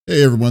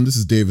Hey everyone, this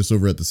is Davis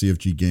over at the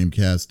CFG Game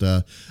Cast.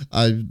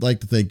 I'd like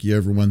to thank you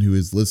everyone who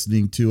is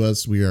listening to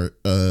us. We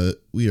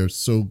are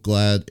so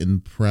glad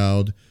and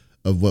proud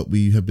of what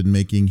we have been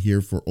making here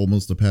for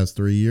almost the past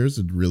 3 years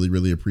and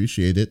really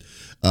appreciate it.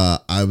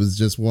 I was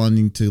just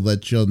wanting to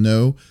let y'all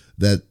know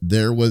that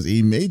there was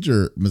a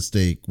major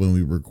mistake when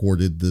we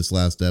recorded this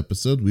last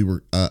episode.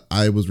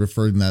 I was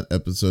referring that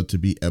episode to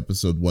be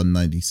episode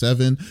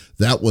 197.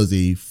 That was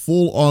a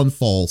full-on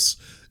false.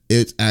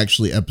 It's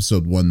actually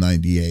episode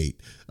 198.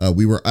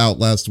 We were out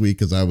last week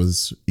because I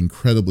was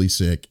incredibly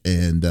sick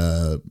and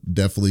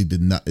definitely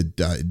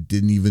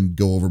didn't even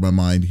go over my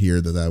mind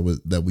here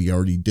that we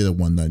already did a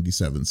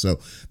 197. So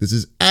this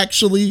is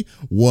actually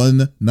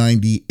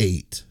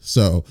 198.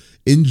 So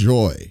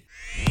enjoy.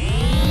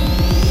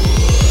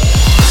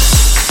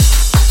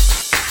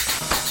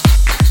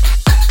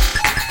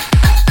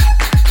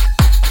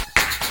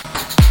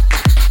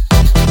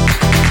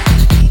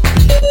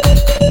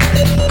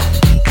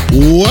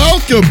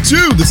 Welcome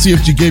to the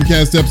CFG Game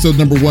Cast, episode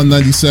number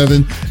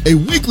 197, a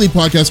weekly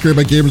podcast created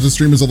by gamers and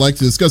streamers alike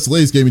to discuss the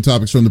latest gaming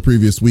topics from the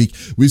previous week.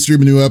 We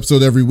stream a new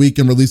episode every week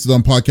and release it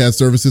on podcast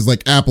services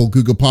like Apple,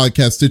 Google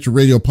Podcasts, Stitcher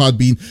Radio,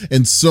 Podbean,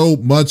 and so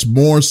much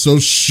more. So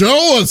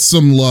show us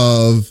some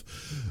love.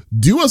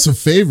 Do us a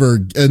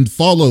favor and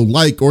follow,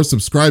 like, or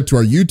subscribe to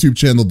our YouTube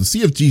channel, the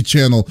CFG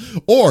channel,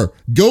 or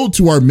go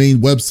to our main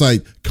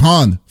website,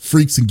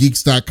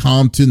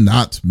 confreaksandgeeks.com, to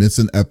not miss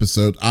an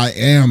episode. I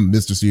am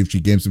Mr.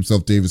 CFG Games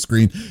himself, Davis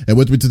Green, and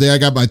with me today, I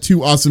got my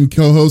two awesome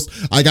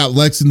co-hosts. I got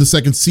Lex in the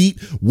second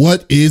seat.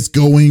 What is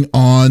going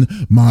on,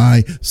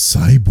 my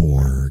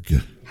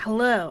cyborg?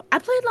 Hello. I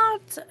played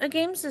lots of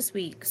games this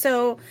week.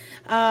 So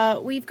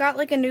we've got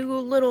like a new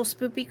little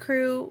spoopy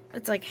crew.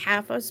 It's like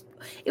half us.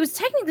 It was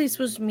technically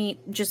supposed to be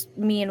just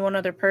me and one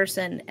other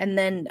person, and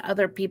then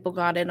other people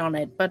got in on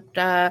it. But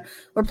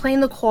we're playing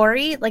the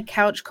Quarry, like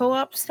couch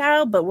co-op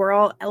style, but we're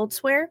all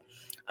elsewhere.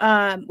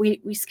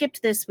 We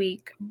skipped this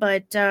week,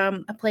 but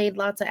I played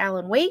lots of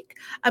Alan Wake.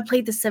 I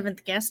played The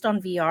Seventh Guest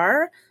on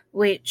VR,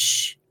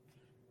 which...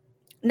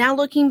 now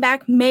looking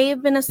back, may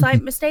have been a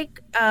slight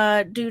mistake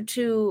due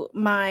to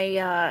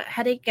my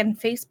headache and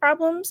face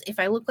problems. If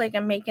I look like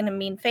I'm making a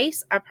mean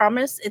face, I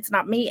promise it's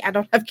not me. I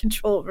don't have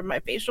control over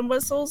my facial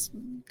muscles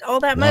all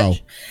that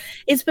much.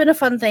 It's been a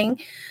fun thing.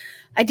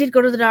 I did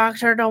go to the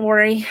doctor, don't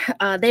worry.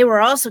 They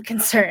were also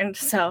concerned,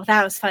 so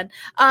that was fun.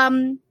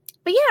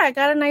 But yeah, I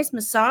got a nice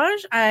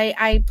massage.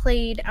 I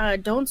played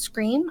Don't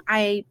Scream.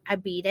 I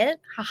beat it.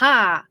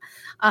 Haha.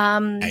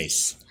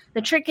 Nice. The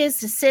trick is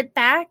to sit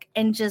back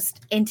and just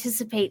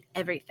anticipate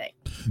everything.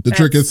 The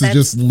trick is to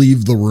just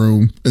leave the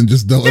room and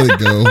just don't let it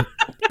go.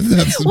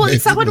 Well,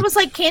 someone was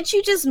like, can't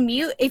you just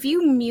mute? If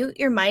you mute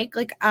your mic,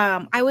 like,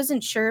 I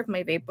wasn't sure if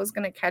my vape was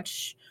going to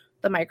catch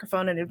the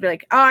microphone and it'd be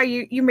like, oh,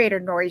 you made a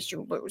noise,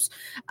 you lose.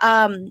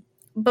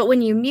 But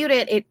when you mute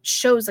it, it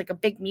shows like a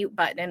big mute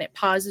button and it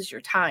pauses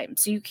your time.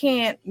 So you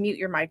can't mute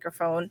your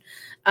microphone.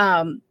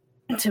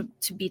 To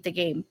beat the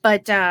game.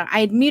 But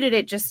I had muted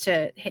it just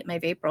to hit my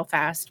vape real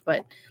fast,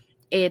 but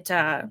it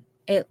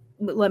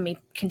let me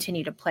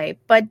continue to play.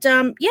 But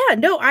yeah,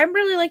 no, I'm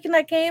really liking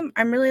that game.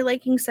 I'm really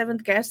liking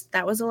Seventh Guest.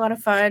 That was a lot of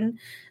fun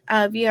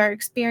VR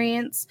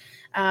experience.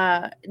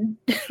 I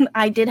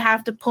did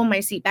have to pull my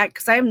seat back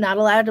because I am not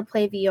allowed to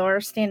play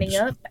VR standing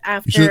up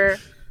after.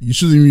 You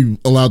shouldn't be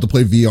allowed to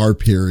play VR,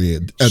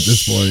 period, at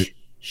this point.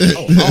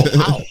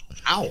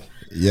 Ow.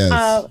 Yes.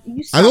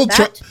 I don't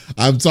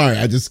I'm sorry.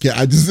 I just can't.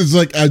 It's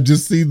like I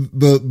just see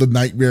the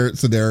nightmare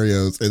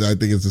scenarios and I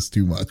think it's just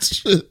too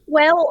much.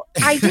 Well,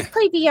 I did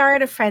play VR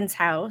at a friend's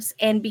house,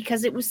 and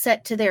because it was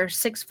set to their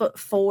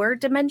 6'4"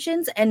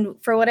 dimensions, and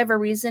for whatever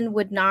reason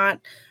would not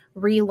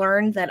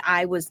relearn that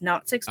I was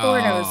not 6'4"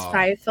 and I was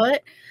 5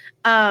 foot.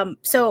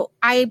 So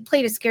I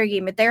played a scary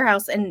game at their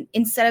house, and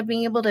instead of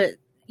being able to,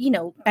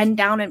 bend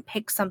down and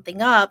pick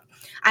something up,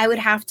 I would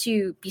have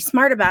to be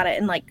smart about it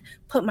and like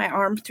put my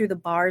arm through the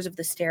bars of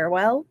the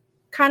stairwell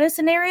kind of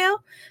scenario.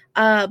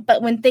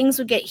 But when things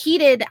would get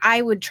heated,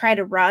 I would try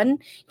to run.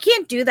 You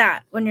can't do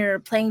that when you're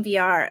playing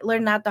VR.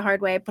 Learn that the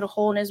hard way. I put a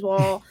hole in his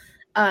wall.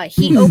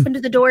 He opened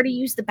the door to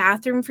use the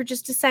bathroom for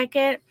just a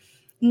second,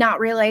 not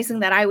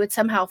realizing that I would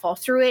somehow fall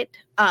through it.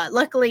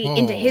 Luckily,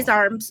 into his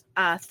arms.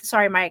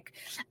 Sorry, Mike.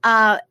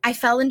 I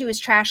fell into his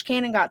trash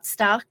can and got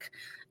stuck.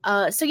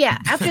 So yeah,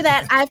 after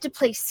that, I have to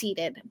play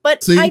seated.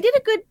 But I did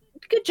a good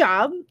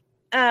job.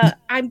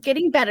 I'm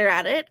getting better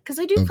at it because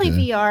I do play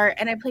VR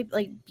and I play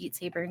like Beat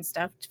Saber and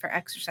stuff for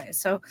exercise.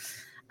 So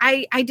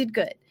I did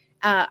good.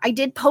 I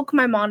did poke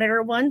my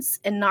monitor once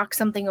and knock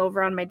something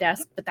over on my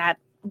desk, but that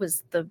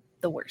was the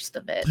worst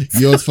of it.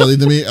 You know what's funny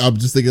to me? I'm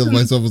just thinking of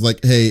myself as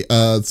like, hey,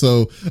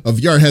 so a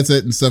VR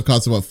headset and stuff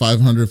costs about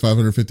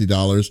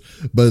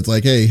 $550, but it's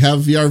like, hey, have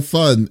VR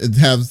fun and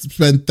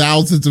spend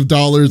thousands of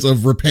dollars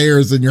of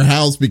repairs in your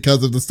house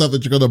because of the stuff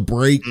that you're gonna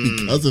break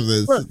because of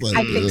this. Look, like,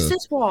 I fixed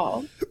this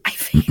wall. I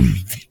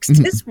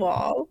fixed this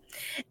wall,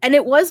 and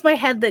it was my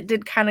head that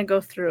did kind of go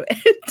through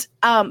it.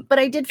 But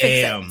I did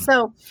fix it.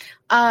 So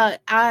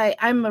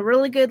I'm a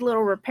really good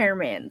little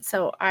repairman.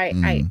 So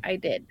I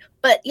did.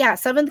 But yeah,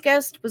 Seventh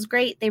Guest was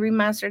great. They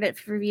remastered it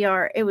for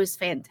VR. It was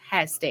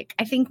fantastic.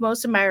 I think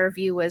most of my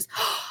review was,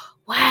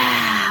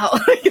 wow.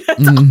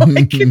 That's all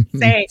I can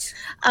say.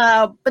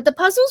 But the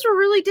puzzles were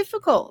really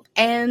difficult,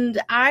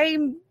 and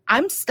I'm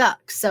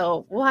stuck.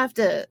 So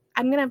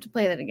I'm gonna have to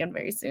play that again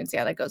very soon. See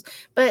how that goes.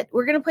 But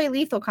we're gonna play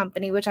Lethal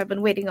Company, which I've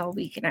been waiting all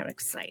week, and I'm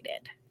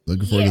excited.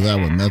 Looking forward to that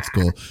one. That's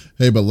cool.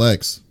 Hey, but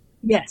Lex.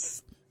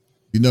 Yes.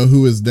 You know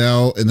who is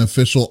now an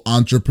official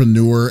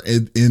entrepreneur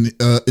in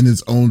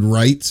his own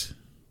right?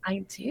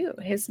 I do.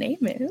 His name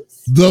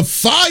is the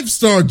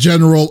 5-star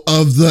general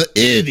of the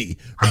itty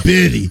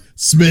bitty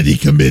Smitty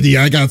committee.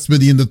 I got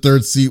Smitty in the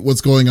third seat.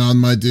 What's going on,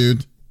 my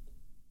dude?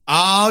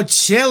 Oh,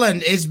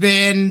 chilling. It's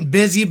been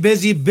busy.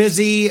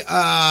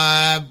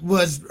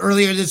 Was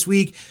earlier this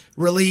week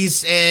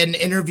released an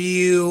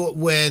interview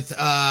with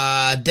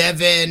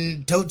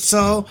Devin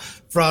Totso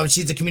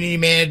she's a community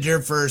manager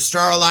for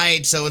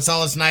Starlight. So it's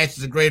always nice.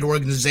 It's a great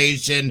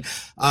organization.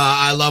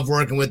 I love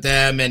working with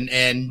them.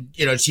 And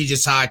she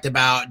just talked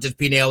about just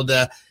being able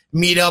to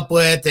meet up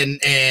with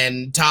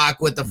and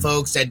talk with the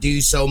folks that do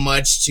so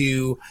much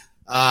to,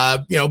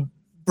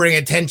 bring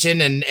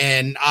attention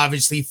and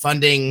obviously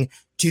funding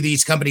to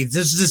these companies.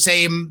 This is the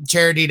same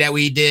charity that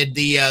we did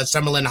the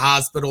Summerlin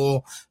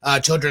Hospital,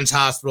 Children's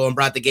Hospital, and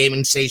brought the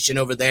gaming station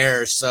over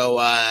there. So,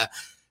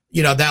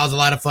 that was a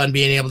lot of fun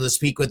being able to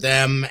speak with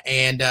them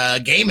and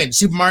gaming.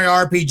 Super Mario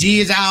RPG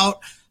is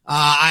out.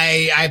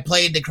 I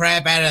played the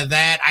crap out of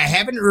that. I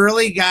haven't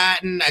really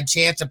gotten a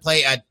chance to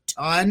play a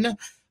ton.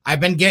 I've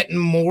been getting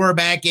more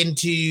back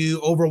into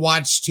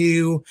Overwatch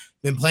 2.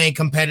 Been playing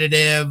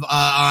competitive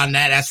on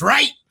that. That's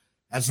right.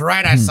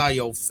 I saw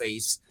your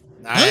face.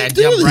 I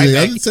didn't right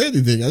I didn't say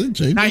anything. I didn't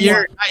change. Not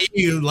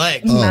you,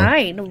 Lex.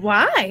 Mine.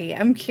 Why?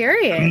 I'm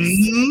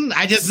curious.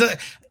 I just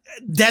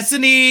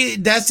Destiny.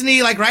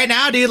 Like right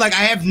now, dude. Like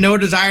I have no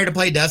desire to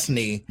play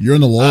Destiny. You're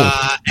in the lull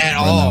at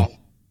all.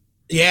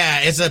 Yeah,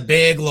 it's a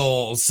big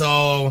lull.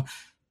 So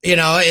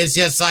it's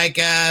just like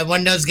one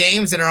of those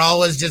games that are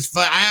always just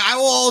fun. I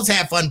will always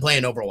have fun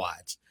playing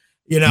Overwatch.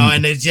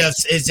 And it's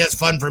just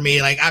fun for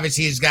me. Like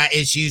obviously, it's got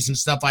issues and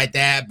stuff like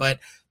that, but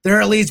they're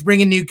at least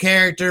bringing new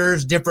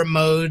characters, different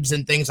modes,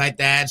 and things like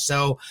that.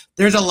 So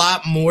there's a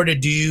lot more to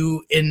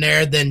do in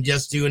there than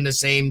just doing the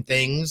same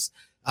things,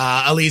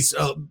 at least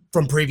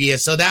from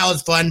previous. So that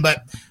was fun.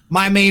 But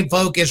my main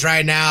focus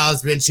right now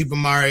has been Super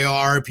Mario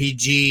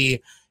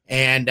RPG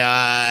and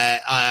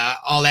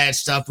all that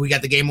stuff. We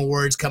got the Game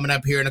Awards coming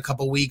up here in a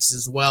couple weeks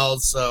as well.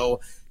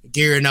 So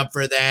gearing up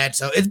for that.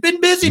 So it's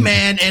been busy,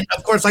 man. And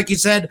of course, like you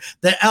said,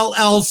 the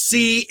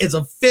LLC is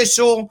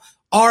official.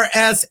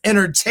 RS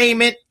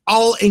Entertainment,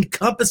 all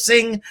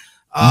encompassing.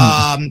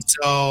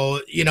 So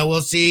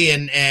we'll see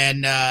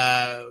and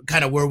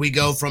kind of where we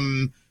go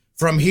from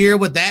here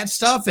with that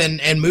stuff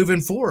and moving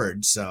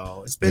forward.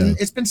 So it's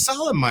been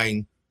solid,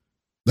 mine.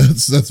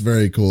 That's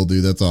very cool,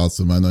 dude. That's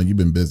awesome. I know you've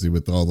been busy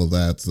with all of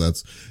that. So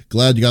that's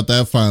glad you got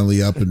that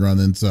finally up and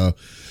running. So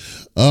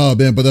oh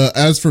man, but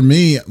as for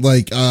me,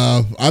 like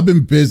I've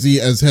been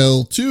busy as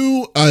hell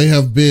too. I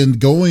have been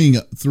going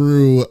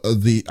through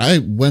I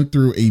went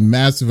through a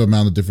massive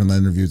amount of different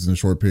interviews in a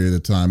short period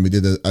of time.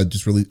 I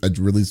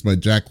released my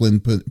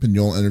Jacqueline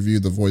Pignol interview,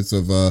 the voice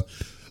of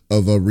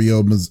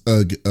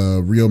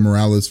Rio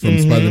Morales from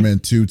Spider-Man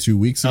 2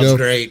 weeks ago. That was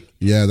great.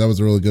 Yeah, that was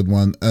a really good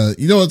one.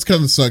 It's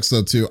kind of sucks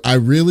though too. I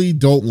really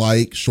don't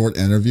like short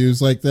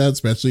interviews like that,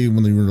 especially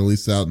when they were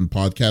released out in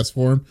podcast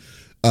form.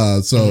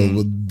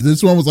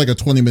 This one was like a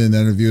 20-minute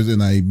interview,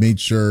 and I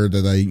made sure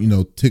that I,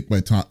 took my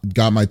time,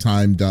 got my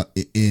time done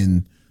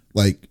in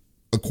like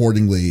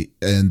accordingly.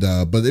 And,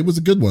 but it was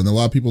a good one. A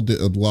lot of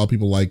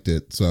people liked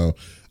it. So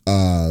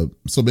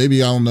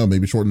maybe, I don't know,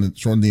 maybe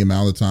shorten the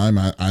amount of time.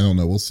 I don't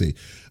know. We'll see.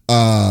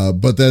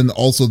 But then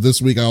also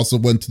this week, I also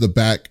went to the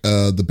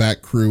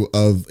back crew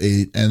of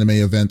a anime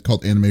event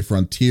called Anime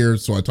Frontier.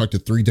 So I talked to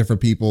 3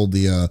 different people.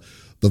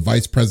 The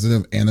vice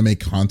president of anime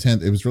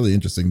content. It was really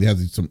interesting. They had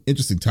some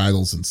interesting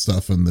titles and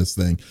stuff in this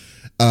thing.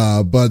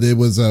 But it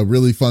was a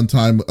really fun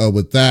time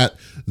with that.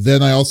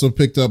 Then I also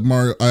picked up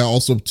Mario. I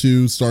also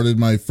too started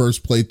my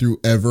first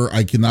playthrough ever.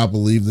 I cannot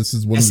believe this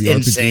is one of the RPGs.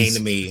 Insane to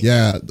me.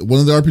 Yeah, one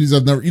of the RPGs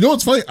I've never.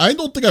 What's funny? I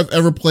don't think I've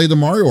ever played a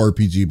Mario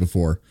RPG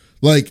before.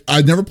 Like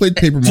I've never played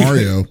Paper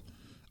Mario.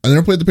 I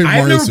never played the Paper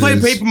Mario series. I've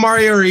never played Paper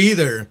Mario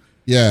either.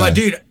 Yeah, but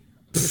dude,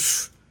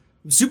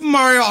 Super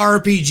Mario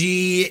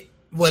RPG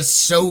was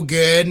so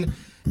good.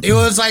 It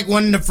was like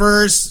one of the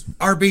first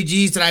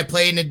RPGs that I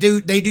played, and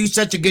they do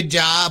such a good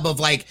job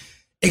of like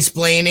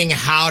explaining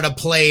how to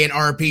play an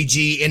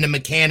RPG and the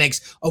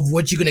mechanics of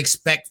what you can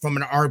expect from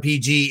an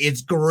RPG.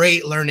 It's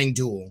great learning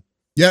tool.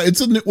 Yeah,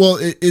 it's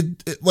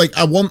it like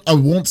I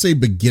won't say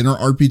beginner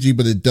RPG,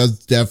 but it does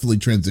definitely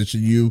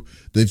transition you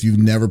that if you've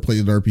never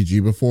played an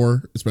RPG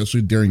before,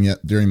 especially during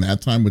that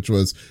time, which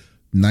was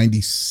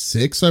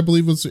 96, I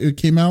believe it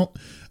came out.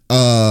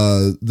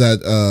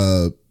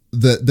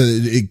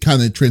 it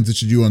kind of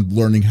transitioned you on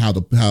learning how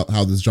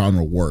this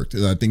genre worked,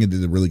 and I think it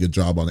did a really good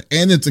job on it.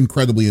 And it's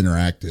incredibly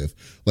interactive.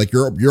 Like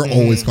you're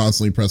always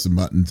constantly pressing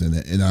buttons in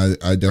it, and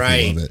I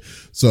definitely love it.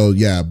 So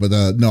yeah, but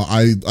no,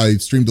 I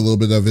streamed a little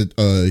bit of it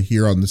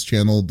here on this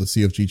channel, the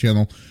CFG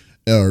channel,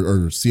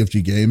 or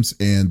CFG Games,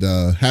 and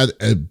had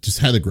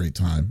a great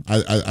time.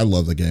 I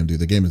love the game, dude.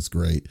 The game is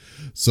great.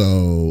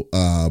 So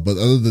but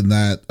other than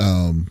that,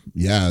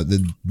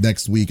 then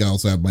next week I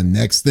also have my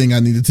next thing I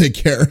need to take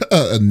care of,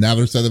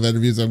 another set of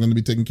interviews I'm going to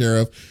be taking care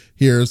of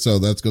here, so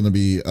that's going to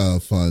be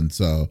fun.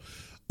 So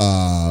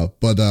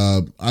but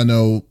I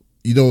know,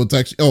 it's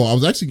actually, I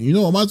was actually,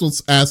 I might as well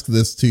ask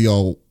this to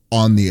y'all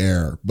on the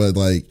air, but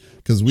like,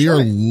 because we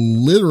are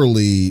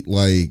literally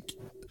like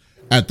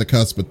at the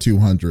cusp of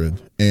 200,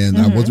 and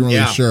I wasn't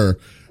really sure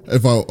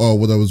if what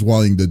I was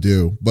wanting to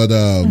do, but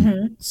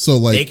so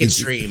like naked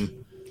stream.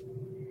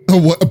 Oh,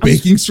 what, a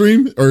baking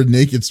stream or a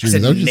naked stream? I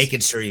said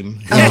naked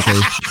stream. Oh, okay,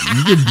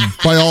 you can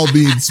by all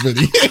means,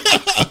 Smitty.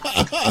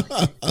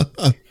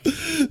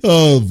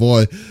 Oh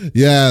boy,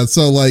 yeah.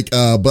 So like,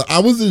 but I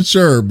wasn't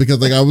sure because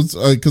like I was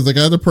because like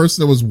I had a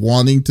person that was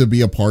wanting to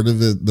be a part of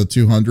the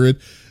 200,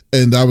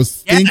 and I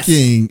was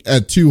thinking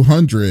at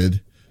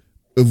 200.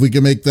 If we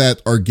can make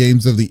that our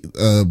games of the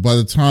by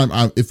the time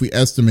if we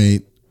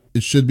estimate,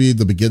 it should be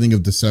the beginning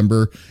of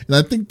December, and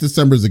I think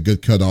December is a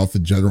good cutoff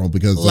in general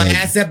because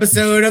last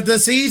episode of the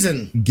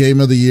season, game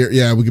of the year.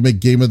 Yeah, we can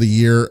make game of the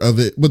year of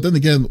it. But then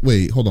again,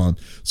 wait, hold on.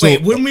 So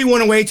wouldn't we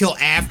want to wait till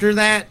after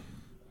that?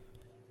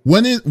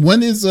 When is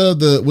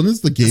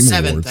the Game the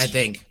 7th, Awards? I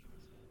think.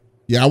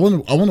 Yeah, I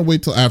want to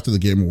wait till after the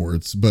Game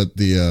Awards, but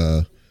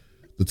the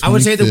I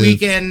would say the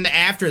weekend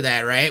after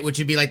that, right? Which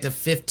would be like the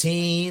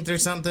 15th or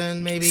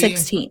something, maybe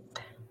 16th.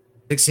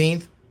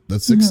 16th.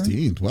 That's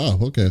 16th. Wow.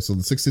 Okay, so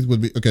the 16th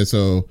would be okay.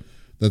 So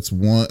that's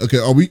one. Okay,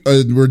 are we?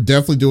 We're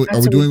definitely doing.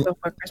 Are we doing?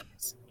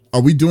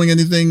 Are we doing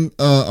anything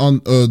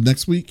on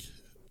next week?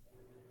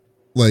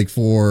 Like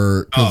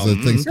for because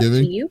of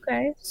Thanksgiving. You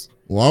guys.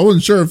 Well, I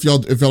wasn't sure if y'all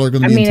are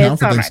going to be in town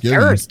for Thanksgiving.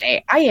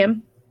 Thursday. I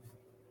am.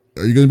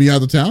 Are you going to be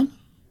out of town?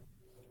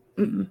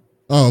 Mm-mm.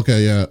 Oh,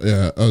 okay,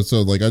 yeah. Oh,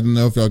 so like I didn't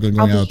know if y'all going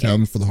out of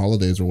town for the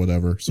holidays or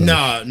whatever. So.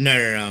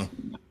 No.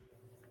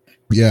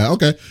 Yeah.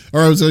 Okay.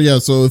 All right. So yeah.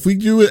 So if we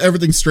do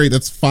everything straight,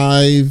 that's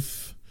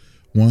 5.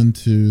 1,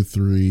 2,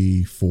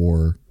 3,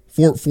 4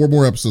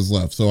 more episodes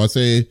left. So I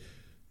say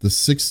the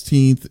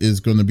 16th is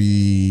going to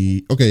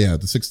be okay. Yeah,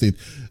 the 16th.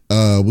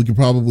 We could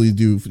probably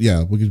do.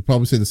 Yeah, we could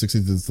probably say the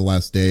 16th is the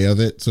last day of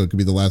it, so it could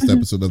be the last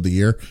episode of the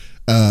year.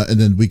 And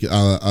then we can.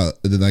 And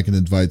then I can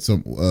invite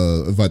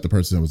the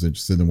person that was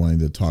interested in wanting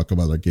to talk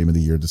about our Game of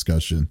the Year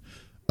discussion.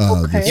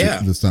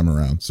 This time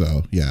around.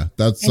 So yeah,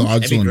 that's so.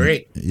 That'd be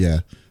great. Yeah.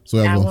 So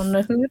I don't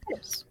know who it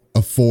is. A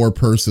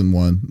 4-person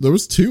one. There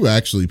was 2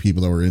 actually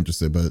people that were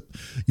interested, but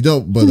I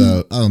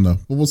don't know.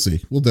 But we'll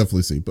see. We'll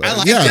definitely see. But I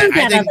like that.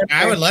 I think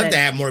I would love to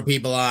have more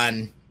people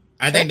on.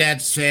 I think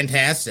that's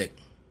fantastic.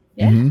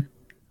 Yeah. Mm-hmm.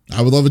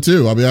 I would love it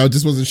too. I mean, I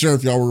just wasn't sure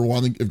if y'all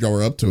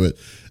were up to it,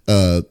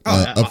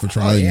 up for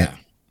trying it.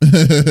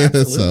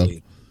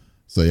 Absolutely.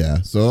 So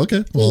yeah. So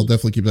okay. Well, I'll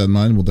definitely keep that in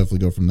mind. We'll definitely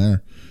go from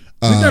there.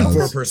 We've done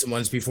 4-person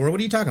ones before.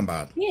 What are you talking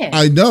about? Yeah,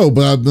 I know,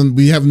 but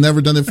we have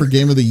never done it for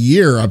Game of the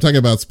Year. I'm talking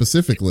about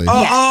specifically.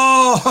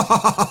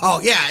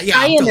 Oh, yeah.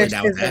 I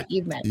understood what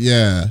you meant.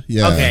 Yeah.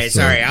 Okay,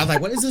 sorry. I was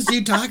like, what is this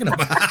dude talking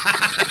about?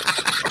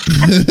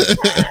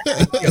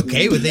 You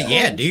okay with it?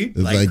 Yeah, dude.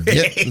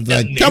 It's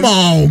like come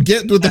on,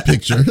 get with the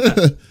picture.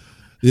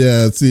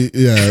 Yeah. See.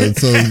 Yeah.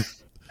 So,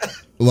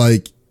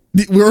 like,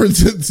 we're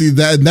see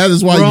that, and that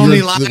is why we're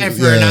only live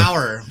for an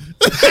hour.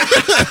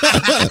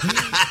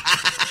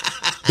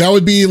 That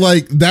would be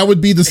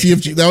the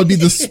CFG. That would be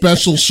the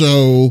special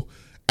show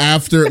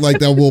after, like,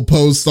 that we'll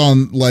post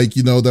on, like,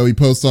 that we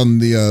post on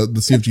the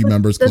CFG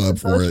members club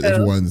for it if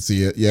you wanted to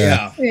see it.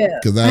 Yeah.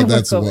 Because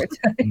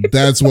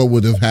that's what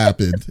would have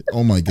happened.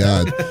 Oh my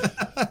God.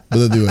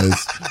 But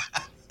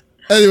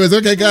anyways,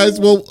 okay, guys.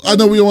 Well, I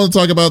know we don't want to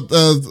talk about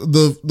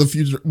the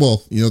future.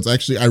 Well, it's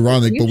actually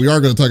ironic, but we are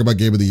going to talk about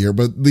Game of the Year.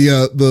 But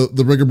the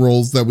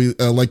rigmaroles that we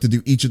like to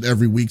do each and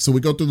every week. So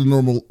we go through the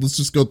normal. Let's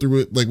just go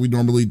through it like we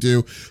normally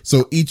do.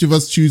 So each of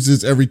us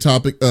chooses every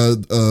topic,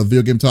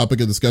 video game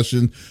topic, a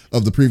discussion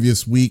of the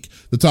previous week.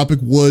 The topic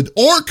would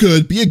or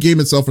could be a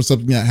game itself or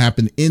something that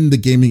happened in the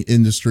gaming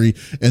industry,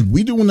 and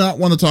we do not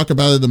want to talk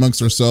about it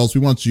amongst ourselves. We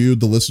want you,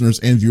 the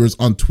listeners and viewers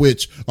on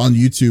Twitch, on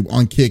YouTube,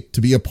 on Kick,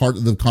 to be a part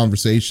of the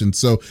conversation.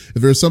 So if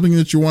there's something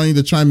that you're wanting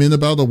to chime in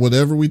about or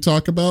whatever we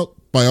talk about,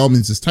 by all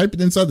means, just type it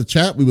inside the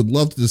chat. We would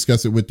love to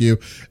discuss it with you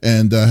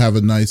and have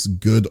a nice,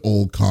 good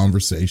old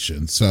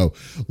conversation. So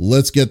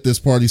let's get this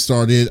party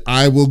started.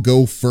 I will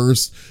go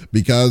first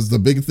because the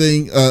big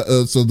thing,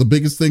 the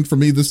biggest thing for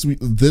me this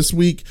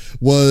week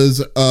was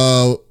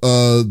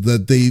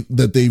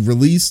that they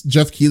released,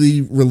 Jeff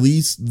Keighley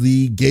released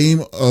the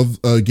Game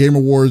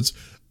Awards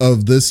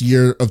of this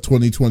year of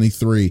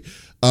 2023.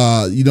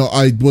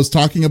 I was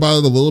talking about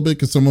it a little bit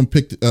because someone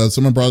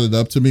brought it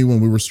up to me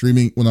when I was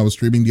streaming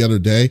the other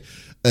day,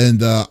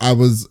 and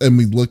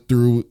we looked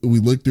through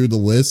the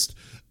list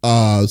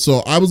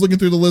So I was looking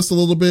through the list a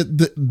little bit.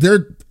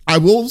 I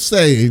will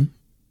say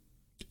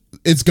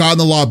it's gotten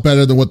a lot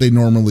better than what they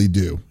normally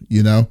do,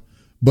 you know?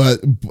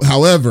 But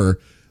however,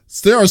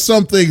 there are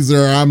some things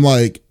there I'm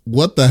like,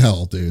 what the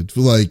hell, dude?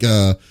 Like,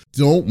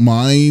 don't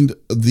mind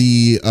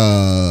the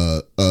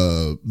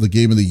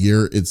game of the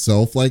year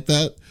itself like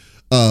that.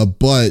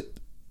 But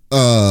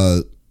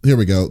here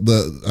we go.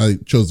 I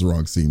chose the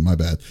wrong scene, my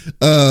bad.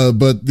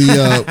 But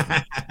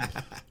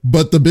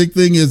the big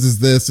thing is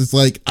this, it's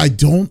like, I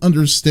don't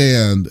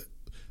understand,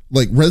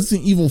 like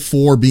Resident Evil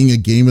 4 being a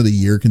game of the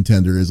year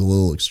contender is a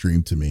little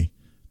extreme to me.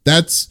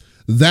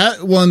 That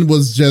one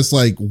was just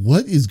like,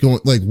 what is going,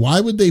 like, why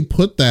would they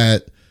put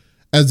that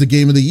as a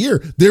game of the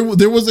year? There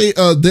was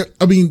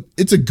I mean,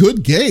 it's a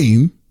good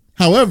game.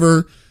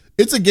 However,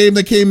 it's a game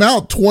that came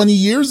out 20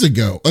 years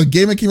ago. A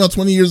game that came out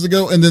 20 years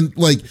ago, and then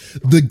like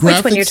the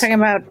graphics. Which one you're talking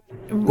about?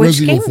 Which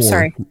game?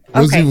 Sorry.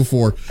 Resident Evil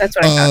 4. That's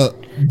what I thought.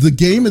 The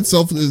game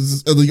itself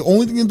is the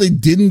only thing that they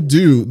didn't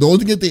do. The only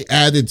thing that they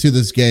added to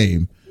this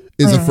game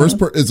is a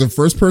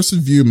first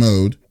person view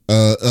mode.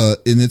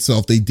 In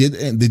itself, they did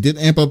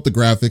amp up the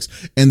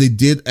graphics, and they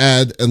did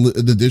add an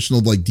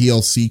additional like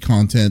DLC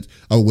content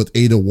with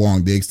Ada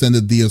Wong. They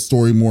extended the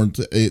story more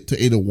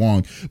to Ada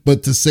Wong,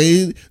 but to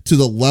say to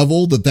the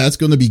level that that's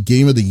going to be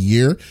game of the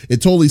year,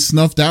 it totally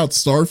snuffed out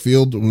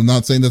Starfield. I'm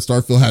not saying that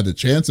Starfield had a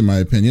chance, in my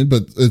opinion,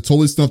 but it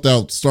totally snuffed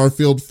out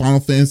Starfield, Final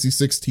Fantasy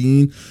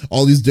 16,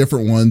 all these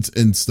different ones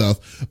and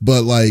stuff.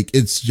 But like,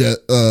 it's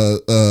just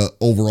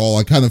overall,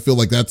 I kind of feel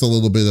like that's a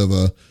little bit of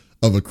a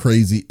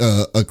crazy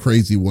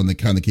one that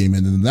kind of came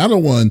in. And another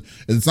one,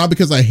 and it's not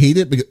because I hate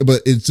it,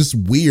 but it's just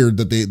weird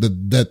that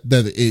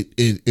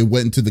it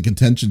went into the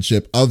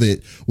contentionship of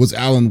it, was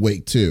Alan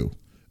Wake 2.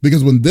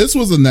 Because when this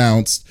was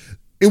announced,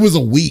 it was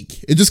a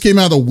week. It just came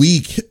out a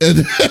week,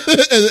 and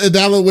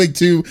Alan Wake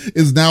 2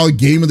 is now a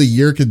game of the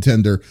year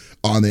contender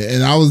on it.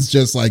 And I was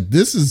just like,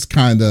 this is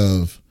kind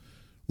of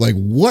like,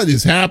 what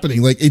is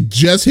happening? Like, it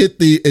just hit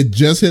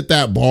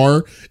that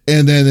bar,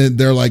 and then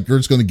they're like,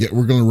 we're going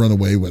to run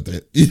away with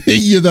it.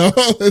 You know,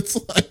 it's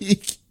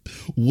like,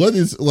 what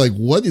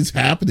is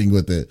happening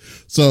with it?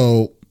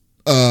 So,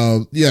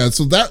 yeah,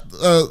 so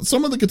that,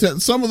 some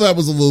of that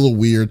was a little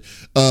weird.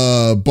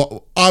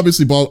 But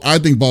obviously I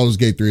think Baldur's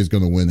Gate 3 is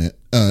going to win it,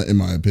 in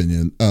my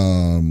opinion.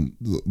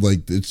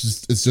 Like,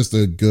 it's just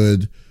a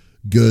good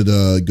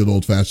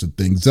old fashioned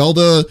thing.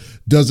 Zelda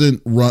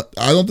doesn't run.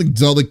 I don't think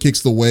Zelda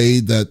kicks the way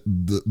that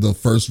the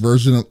first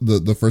version of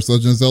the first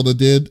Legend of Zelda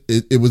did.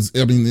 It was,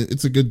 I mean,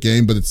 it's a good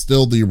game, but it's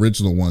still the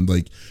original one.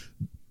 Like,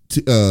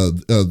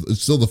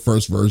 it's still the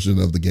first version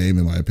of the game,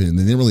 in my opinion.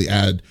 They didn't really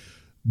add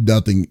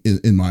nothing,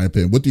 in my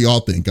opinion. What do y'all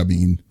think? I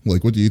mean,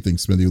 like, what do you think,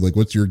 Smitty? Like,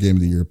 what's your game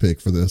of the year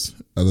pick for this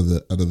out of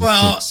the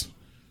six?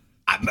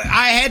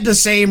 I had the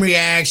same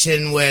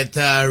reaction with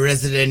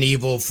Resident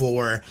Evil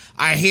 4.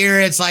 I hear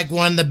it's like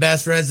one of the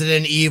best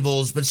Resident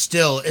Evils, but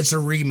still, it's a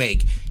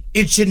remake.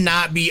 It should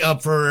not be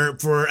up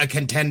for a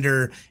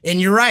contender.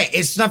 And you're right,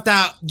 it's snuffed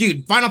out.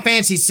 Dude, Final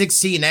Fantasy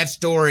 16, that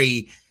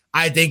story,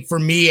 I think for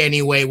me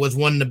anyway, was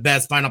one of the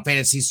best Final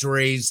Fantasy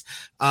stories.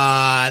 And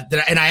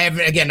I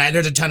haven't, again,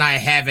 there's a ton I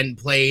haven't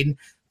played,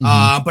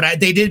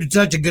 but they did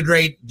such a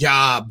great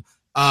job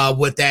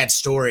with that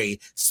story.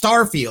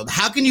 Starfield,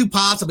 how can you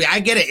possibly, I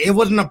get it, it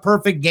wasn't a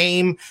perfect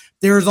game,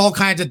 there's all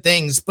kinds of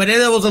things, but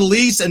it was at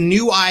least a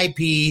new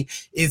IP.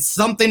 It's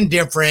something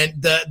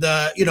different.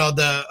 The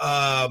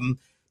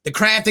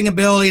crafting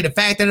ability, the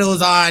fact that it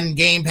was on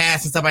Game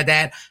Pass and stuff like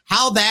that,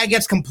 how that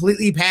gets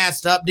completely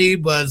passed up,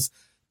 dude, was,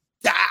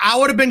 I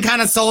would have been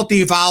kind of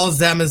salty if I was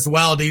them as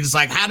well, dude. It's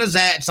like, how does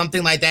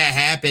something like that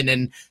happen?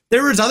 And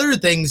there was other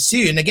things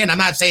too. And again, I'm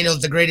not saying it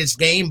was the greatest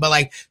game, but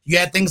like, you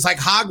had things like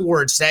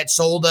Hogwarts that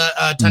sold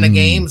a ton of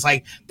games.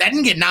 Like, that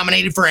didn't get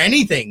nominated for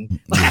anything.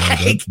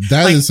 Like,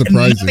 that is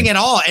surprising. Nothing at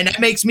all. And that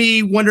makes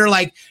me wonder,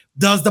 like,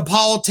 does the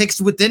politics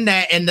within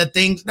that and the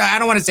things, I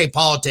don't want to say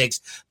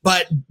politics,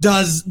 but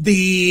does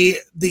the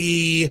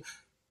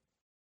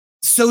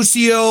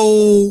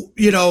socio,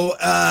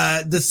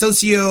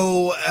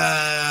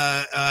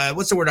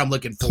 what's the word I'm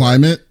looking for?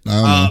 Climate? I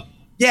don't know.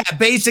 Yeah,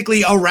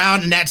 basically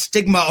around, and that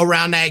stigma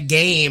around that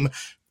game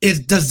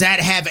does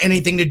that have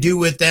anything to do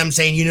with them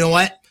saying, you know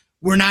what,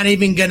 we're not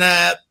even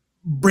gonna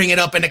bring it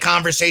up in the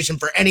conversation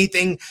for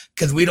anything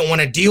because we don't want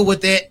to deal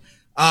with it.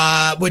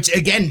 Which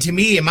again, to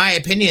me, in my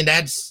opinion,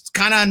 that's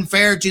kind of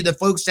unfair to the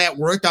folks that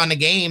worked on the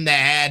game that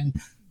had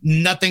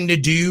nothing to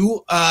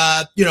do,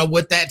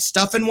 with that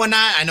stuff and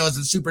whatnot. I know it's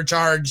a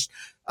supercharged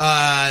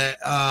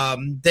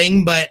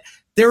thing, but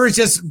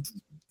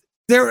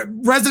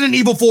Resident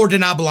Evil 4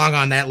 did not belong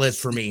on that list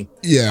for me.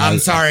 Yeah, I'm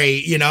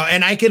sorry,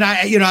 and I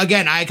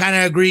kind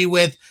of agree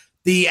with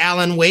the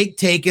Alan Wake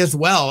take as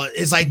well.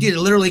 It's like, dude, it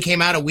literally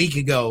came out a week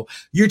ago.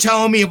 You're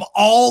telling me of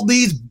all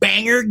these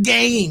banger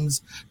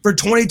games for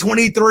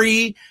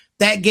 2023,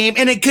 that game,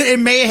 and it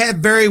may have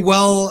very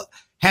well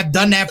have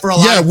done that for a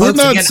lot of we're folks.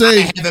 not Again,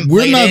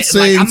 saying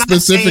saying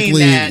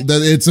specifically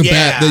that it's a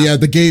bad.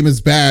 The game is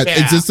bad.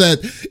 Yeah.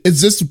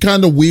 It's just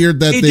kind of weird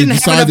that they didn't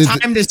decided have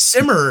enough time to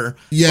simmer.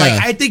 Yeah,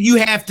 like I think you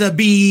have to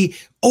be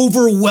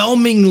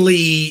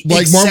overwhelmingly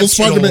like Marvel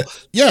Spider-Man.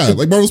 Yeah,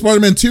 like Marvel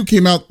Spider-Man 2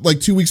 came out like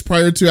 2 weeks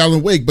prior to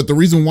Alan Wake, but the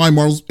reason why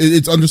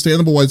it's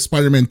understandable why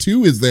Spider-Man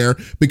 2 is there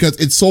because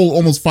it sold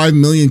almost 5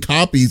 million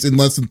copies in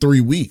less than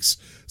 3 weeks.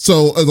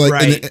 So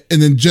right.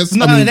 and then just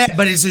not only that,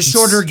 but it's a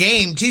shorter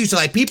game too. So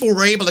like people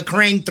were able to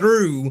crank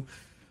through,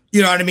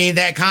 you know what I mean?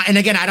 And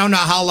again, I don't know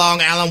how long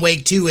Alan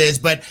Wake 2 is,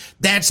 but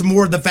that's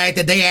more the fact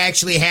that they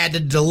actually had to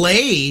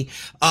delay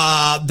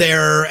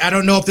I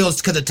don't know if it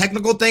was because of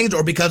technical things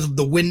or because of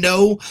the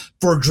window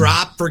for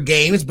drop for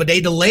games, but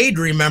they delayed,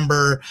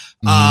 remember,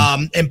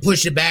 and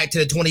pushed it back to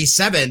the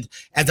 27th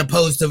as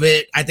opposed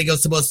to I think it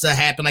was supposed to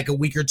happen like a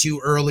week or two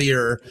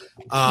earlier.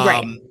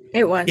 Right.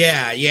 It was.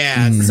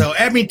 Yeah. So,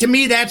 I mean, to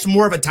me, that's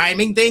more of a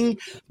timing thing.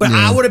 But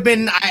I would have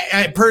been,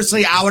 I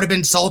personally, I would have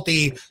been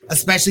salty,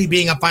 especially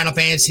being a Final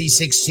Fantasy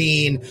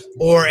 16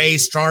 or a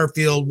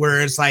Starfield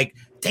where it's like,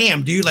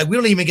 damn, dude, like, we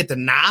don't even get the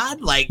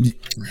nod. Like,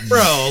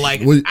 bro,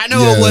 like, I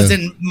know it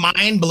wasn't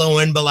mind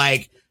blowing, but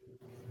like,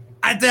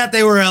 I thought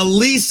they were at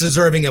least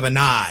deserving of a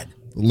nod.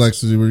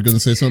 Lex, you were going to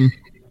say something?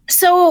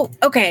 So,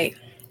 okay.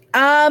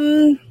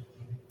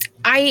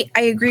 I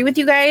agree with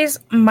you guys.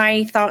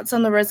 My thoughts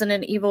on the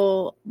Resident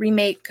Evil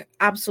remake,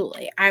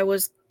 absolutely. I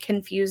was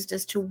confused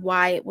as to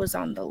why it was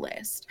on the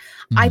list.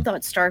 I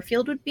thought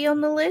Starfield would be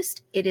on the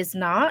list. It is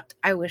not.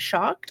 I was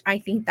shocked. I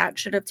think that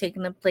should have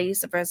taken the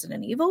place of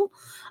Resident Evil.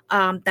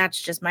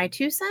 That's just my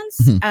 2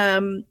 cents.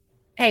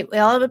 Hey, we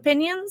all have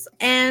opinions,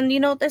 and you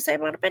know what they say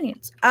about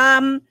opinions.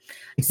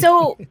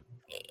 So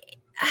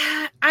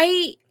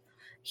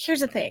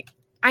here's the thing.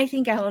 I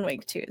think Alan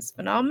Wake 2 is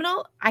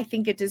phenomenal. I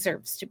think it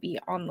deserves to be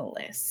on the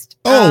list.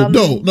 Oh,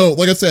 no.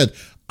 Like I said,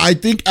 I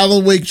think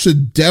Alan Wake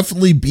should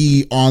definitely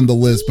be on the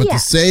list. But to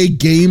say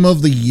game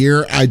of the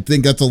year, I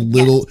think that's a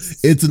little,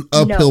 it's an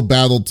uphill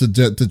battle to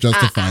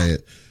justify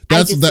it.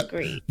 I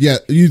disagree. Yeah,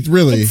 you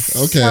really, it's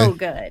so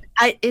good.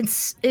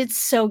 It's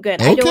so good.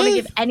 I don't want to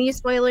give any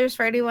spoilers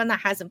for anyone that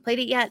hasn't played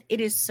it yet.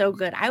 It is so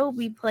good. I will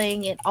be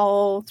playing it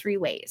all 3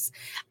 ways.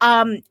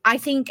 I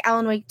think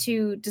Alan Wake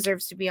 2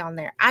 deserves to be on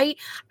there. I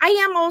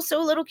am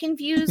also a little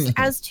confused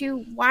as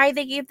to why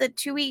they gave the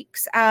 2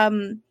 weeks.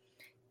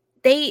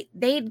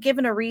 They'd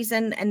given a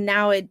reason, and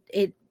now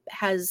it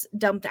has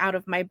dumped out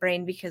of my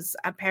brain because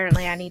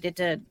apparently I needed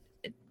to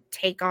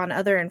take on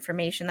other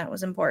information that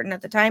was important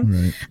at the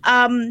time.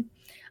 Right.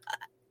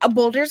 A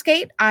Baldur's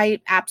Gate,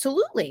 I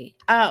absolutely.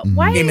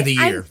 Why game of the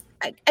year?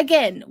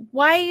 Again,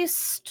 why is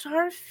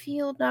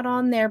Starfield not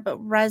on there, but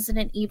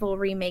Resident Evil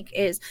remake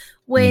is?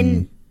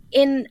 When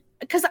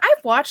because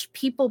I've watched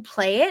people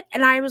play it,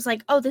 and I was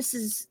like, oh, this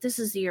is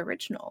the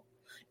original.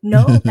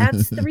 No,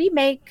 that's the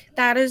remake.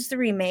 That is the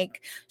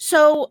remake.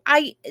 So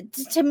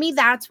to me,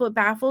 that's what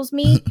baffles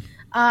me.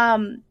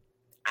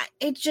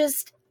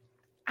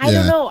 I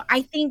don't know.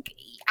 I think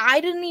I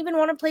didn't even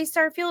want to play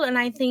Starfield, and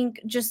I think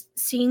just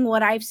seeing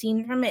what I've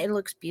seen from it, it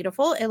looks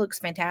beautiful. It looks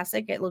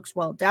fantastic. It looks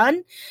well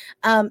done.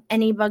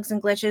 Any bugs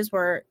and glitches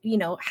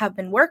have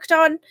been worked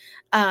on.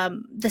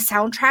 The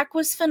soundtrack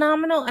was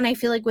phenomenal, and I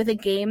feel like with a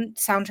game,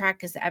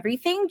 soundtrack is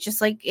everything,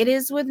 just like it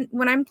is when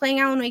I'm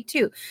playing Alan Wake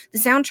 2. The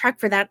soundtrack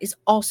for that is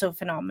also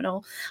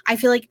phenomenal. I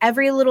feel like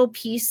every little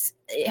piece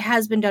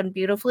has been done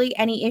beautifully.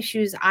 Any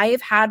issues I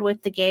have had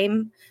with the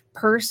game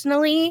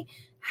personally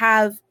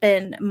have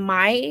been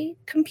my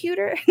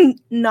computer,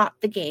 not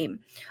the game.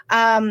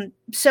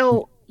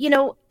 So,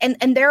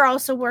 and they're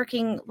also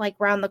working like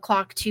round the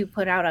clock to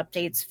put out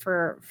updates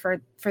for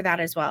that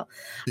as well.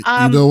 You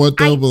know what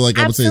though? But like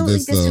I would say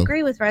this though. I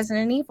disagree with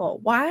Resident Evil.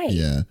 Why?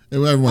 Yeah,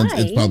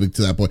 it's probably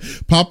to that point.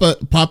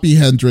 Poppy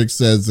Hendricks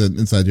says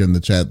inside here in the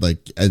chat,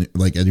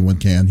 like anyone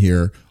can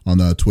here on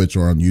Twitch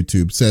or on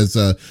YouTube, says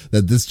that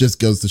this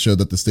just goes to show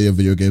that the state of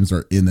video games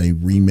are in a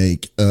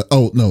remake.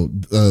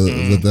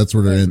 That's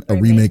where they're in. A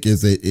remake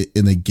is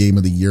in a game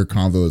of the year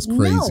convo is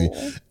crazy.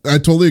 No. I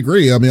totally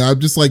agree. I mean, I'm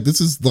just like,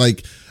 this is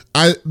like.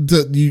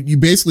 You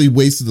basically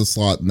wasted the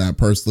slot in that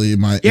personally,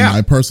 in my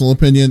personal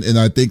opinion. And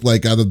I think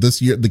like out of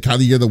this year, the kind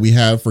of year that we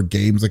have for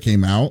games that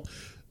came out,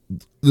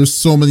 there's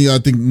so many, I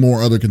think,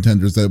 more other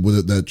contenders that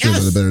should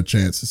have a better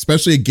chance,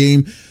 especially a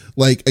game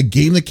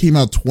that came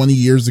out 20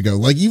 years ago.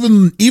 Like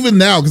even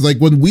now, because like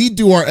when we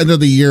do our end of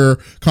the year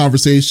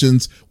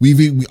conversations,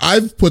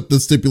 I've put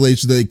the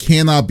stipulation that it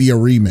cannot be a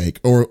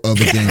remake of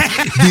a game.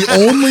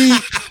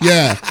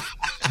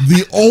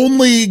 The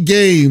only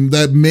game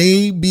that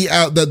may be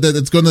out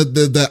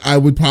that I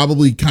would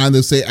probably kind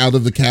of say out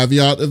of the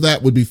caveat of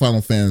that would be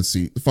Final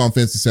Fantasy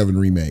VII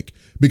Remake,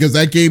 because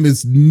that game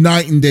is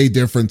night and day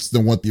difference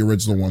than what the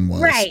original one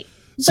was. Right.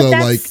 So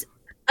that's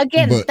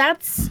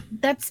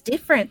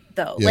different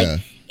though. Yeah. Like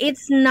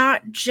it's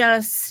not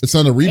a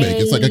remake.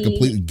 It's like a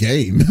complete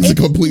game. It's a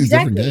completely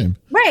different game.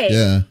 Right.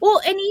 Yeah. Well,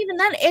 and even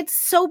then it's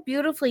so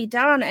beautifully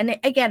done. And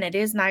again, it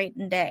is night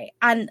and day.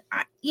 And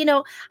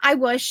I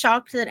was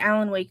shocked that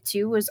Alan Wake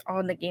 2 was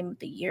on the game of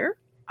the year.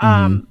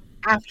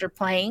 after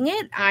playing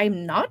it,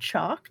 I'm not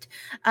shocked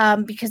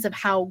because of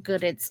how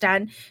good it's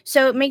done.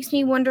 So it makes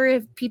me wonder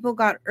if people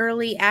got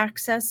early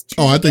access to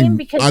the game,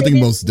 because I think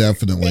most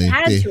definitely they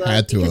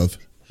had to have.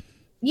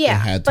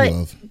 Yeah,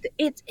 but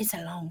it's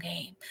a long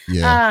game.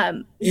 Yeah,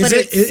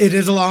 it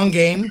is a long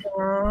game.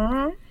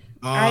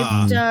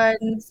 I've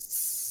done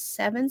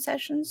 7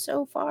 sessions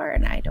so far,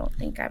 and I don't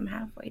think I'm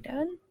halfway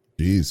done.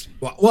 Jeez.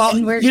 Well,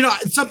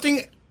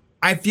 something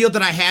I feel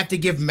that I have to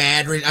give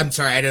I'm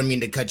sorry, I didn't mean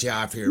to cut you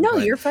off here. No,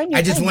 you're fine.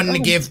 I just wanted to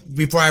give,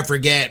 before I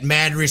forget,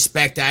 mad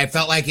respect. I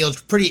felt like it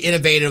was pretty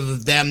innovative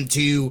of them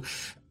to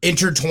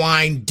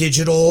intertwine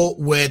digital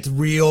with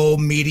real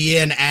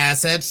media and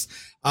assets.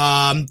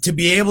 To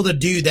be able to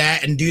do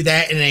that and do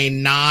that in a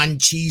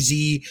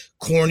non-cheesy,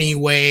 corny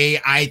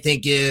way, I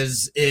think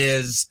is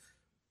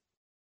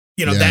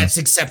that's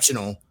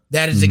exceptional.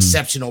 That is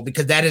exceptional,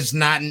 because that is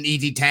not an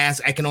easy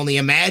task. I can only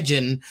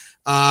imagine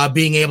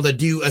being able to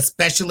do,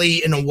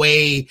 especially in a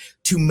way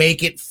to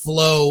make it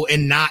flow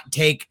and not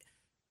take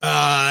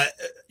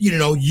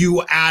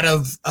you out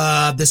of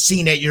the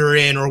scene that you're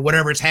in or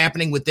whatever's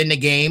happening within the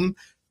game.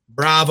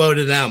 Bravo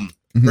to them.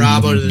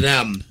 Bravo to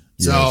them.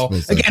 So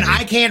again,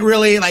 I can't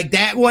really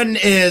that one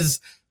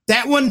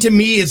to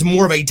me is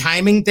more of a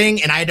timing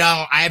thing, and I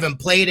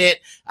haven't played it.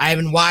 I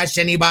haven't watched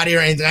anybody or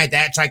anything like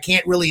that, so I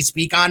can't really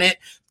speak on it.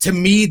 To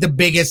me, the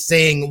biggest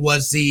thing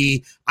was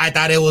I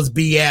thought it was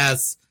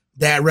BS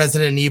that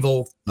Resident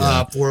Evil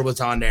 4 was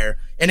on there.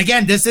 And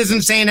again, this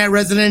isn't saying that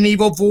Resident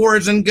Evil 4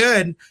 isn't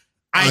good.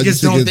 I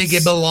just don't think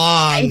it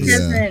belongs. It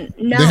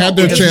doesn't. No, they had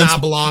their it chance. Does not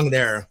belong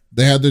there.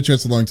 They had their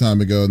chance a long time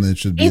ago, and then it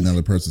should be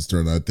another person's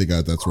turn. I think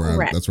that's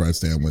where I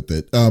stand with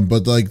it.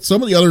 But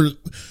the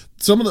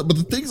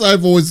things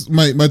I've always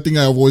my thing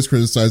I've always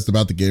criticized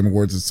about the Game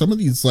Awards is some of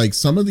these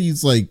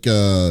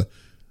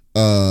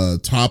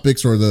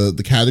topics or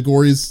the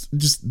categories,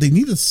 just they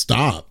need to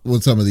stop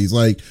with some of these.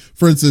 Like,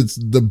 for instance,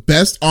 the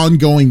best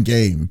ongoing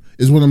game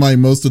is one of my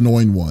most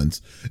annoying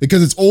ones,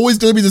 because it's always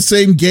going to be the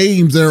same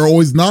games that are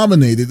always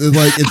nominated.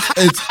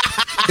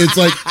 It's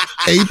like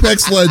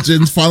Apex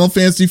Legends, Final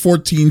Fantasy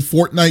 14,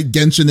 Fortnite,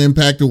 Genshin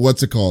Impact, or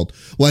what's it called?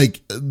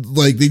 Like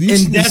they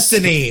need in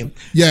Destiny.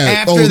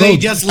 Yeah. After they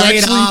just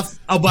laid off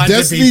a bunch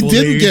Destiny of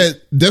people.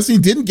 Destiny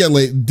didn't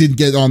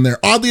get on there.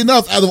 Oddly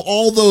enough, out of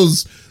all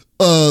those,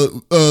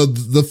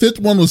 the fifth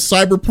one was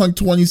Cyberpunk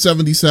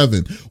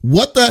 2077.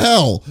 What the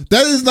hell?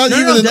 That is not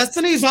even. No,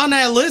 Destiny's on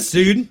that list,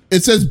 dude.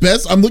 It says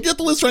best. I'm looking at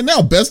the list right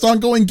now. Best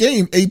ongoing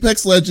game: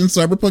 Apex Legends,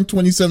 Cyberpunk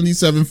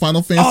 2077,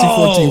 Final Fantasy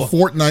 14,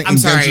 Fortnite, and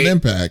Genshin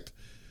Impact.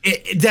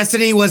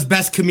 Destiny was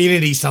best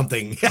community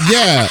something.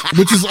 Yeah,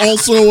 which is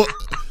also a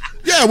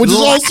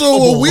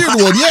weird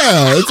one.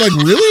 Yeah, it's like,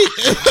 really?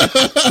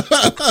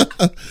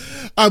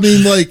 I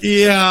mean,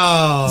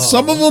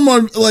 some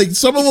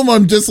of them are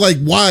just like,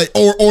 why?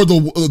 Or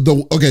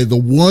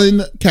the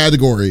one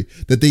category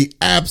that they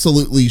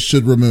absolutely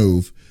should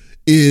remove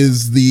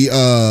is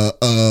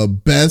the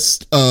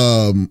best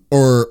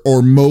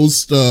or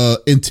most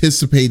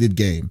anticipated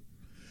game.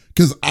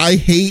 Because I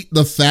hate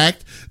the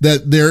fact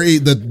that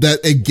that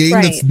a game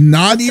that's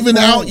not even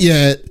out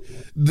yet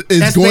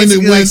is going to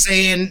win. Like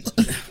saying,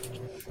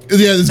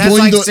 that's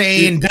like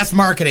saying best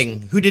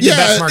marketing. Who did the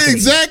best marketing?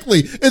 Exactly.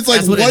 It's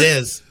like, that's what it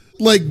is.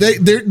 Like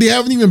they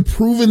haven't even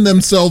proven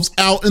themselves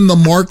out in the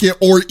market,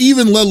 or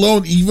even let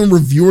alone even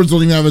reviewers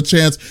don't even have a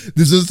chance.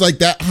 This is like,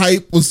 that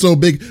hype was so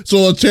big.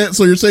 So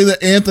you're saying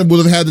that Anthem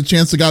would have had the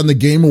chance to gotten the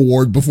Game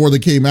Award before they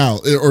came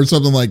out, or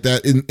something like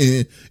that in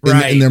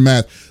their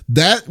math.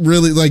 That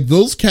really,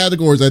 those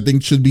categories I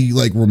think should be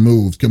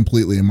removed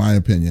completely, in my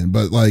opinion.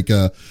 But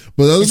other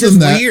than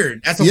that,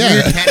 weird. That's a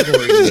weird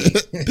category.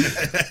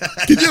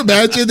 Can you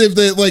imagine if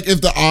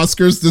the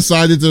Oscars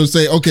decided to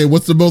say, okay,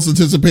 what's the most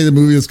anticipated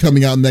movie that's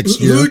coming out next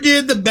year? Who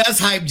did the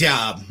best hype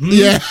job?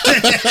 Yeah.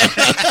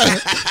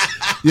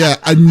 Yeah,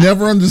 I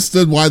never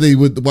understood why they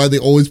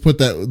always put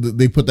that.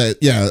 They put that.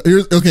 Yeah,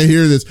 here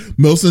it is.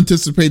 Most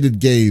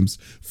anticipated games: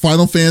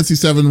 Final Fantasy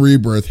VII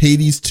Rebirth,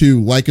 Hades 2,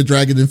 Like a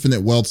Dragon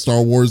Infinite Wealth,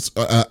 Star Wars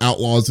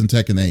Outlaws, and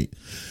Tekken 8.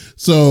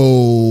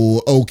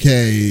 So,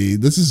 okay,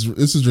 this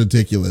is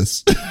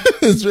ridiculous.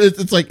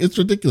 it's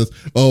ridiculous.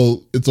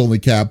 Oh, it's only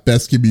Cap.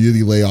 Best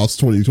community layoffs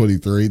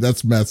 2023.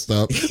 That's messed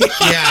up.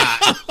 Yeah.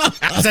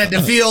 I said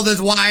the field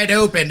is wide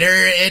open.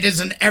 It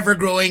is an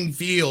ever-growing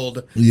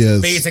field.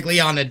 Yes. Basically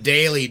on a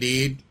daily,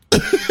 dude.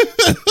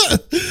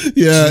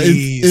 Yeah,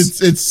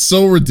 it's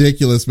so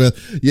ridiculous, man.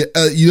 Yeah,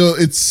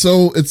 it's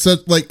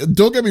such,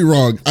 don't get me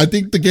wrong. I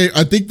think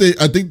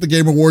the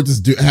Game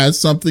Awards has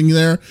something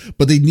there,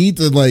 but they need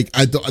to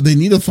they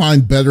need to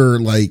find better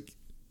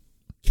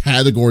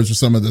categories for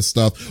some of this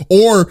stuff,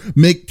 or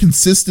make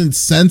consistent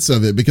sense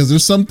of it, because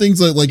there's some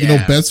things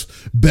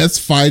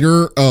best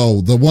fighter. Oh,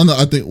 the one that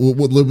I think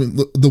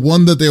the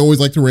one that they always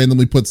like to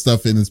randomly put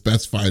stuff in is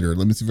best fighter.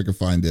 Let me see if I can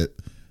find it.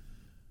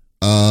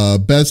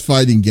 Best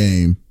fighting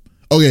game.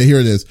 Okay, here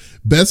it is.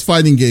 Best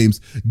fighting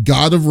games: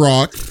 God of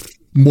Rock,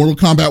 Mortal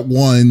Kombat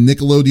 1,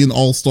 Nickelodeon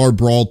All-Star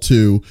Brawl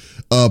 2,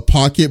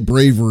 Pocket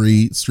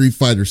Bravery, Street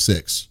Fighter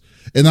 6.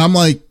 And I'm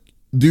like,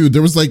 Dude,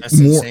 there was like That's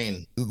more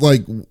insane.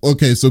 like,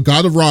 okay, so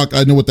God of Rock,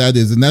 I know what that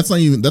is, and that's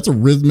a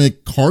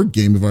rhythmic card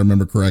game if I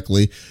remember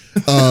correctly.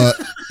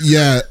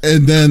 Yeah,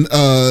 and then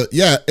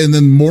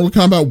Mortal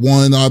Kombat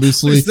 1,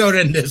 obviously. We're so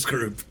in this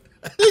group.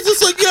 It's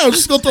just like, yeah, I'm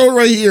just gonna throw it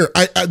right here.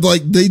 I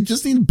like, they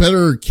just need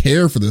better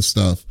care for this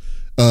stuff,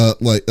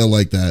 like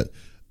that.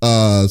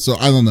 So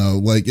I don't know,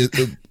 like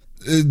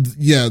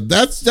yeah,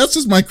 that's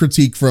just my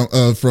critique for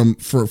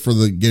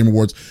the Game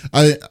Awards.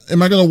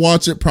 Am I gonna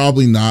watch it?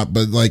 Probably not,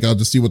 but like, I'll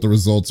just see what the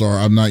results are.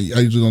 I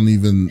usually don't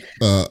even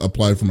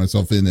apply for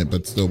myself in it,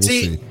 but still, we'll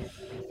see.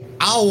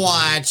 I'll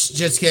watch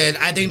just because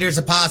I think there's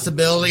a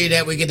possibility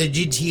that we get the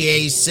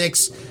GTA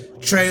 6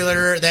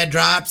 trailer that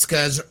drops,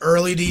 because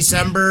early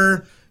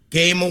December.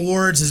 Game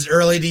Awards is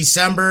early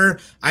December.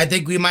 I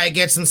think we might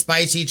get some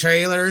spicy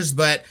trailers,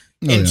 but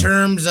in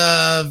terms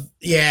of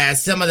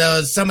some of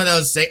those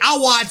things,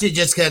 I'll watch it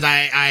just because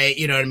I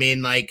you know what I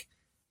mean, like,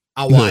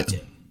 I'll watch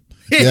it.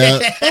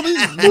 Yeah.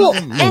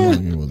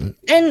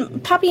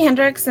 And Poppy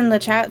Hendricks in the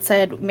chat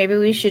said maybe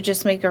we should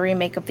just make a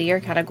remake of the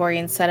year category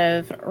instead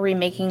of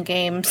remaking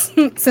games,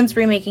 since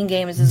remaking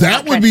games is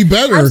that would be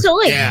better.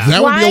 Absolutely,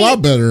 that would be a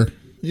lot better.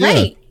 Yeah.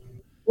 Right?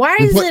 Why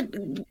is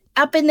it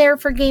up in there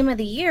for game of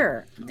the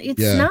year? It's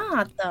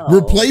not, though.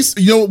 Replace,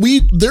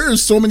 there are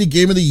so many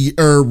game of the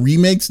year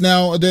remakes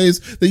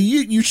nowadays that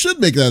you should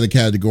make that a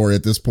category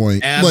at this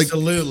point.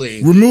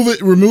 Absolutely.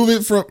 Like, remove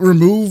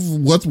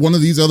what's one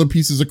of these other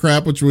pieces of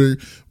crap, which we're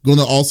going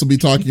to also be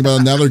talking about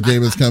another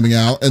game that's coming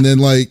out, and then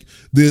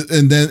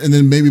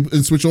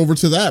maybe switch over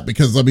to that,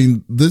 because I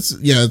mean,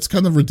 it's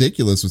kind of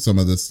ridiculous with some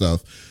of this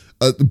stuff.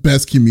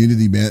 Best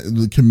community,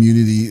 man.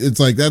 Community. It's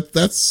like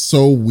that's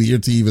so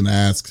weird to even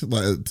ask.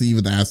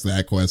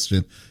 That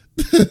question.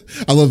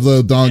 I love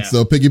the donks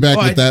though. Piggyback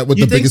with that with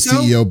the biggest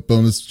CEO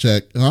bonus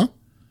check, huh?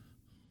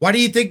 Why do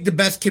you think the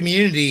best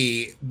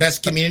community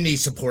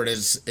support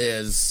is?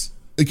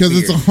 Because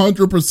weird. It's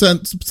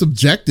 100%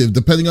 subjective,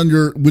 depending on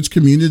which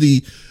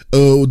community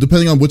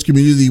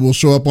will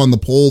show up on the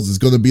polls is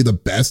going to be the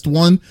best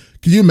one.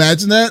 Can you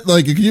imagine that?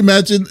 Like, can you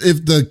imagine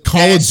if the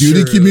Call of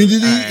Duty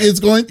community is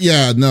going?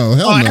 Yeah, no,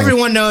 hell no.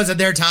 Everyone knows that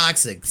they're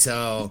toxic,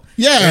 so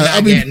yeah,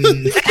 I mean,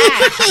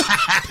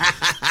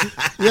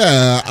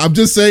 yeah, I'm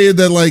just saying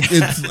that, like,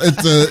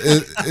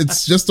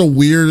 it's just a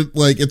weird,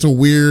 like, it's a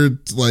weird,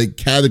 like,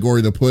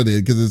 category to put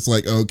in, because it's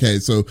like, okay,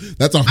 so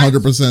that's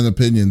 100%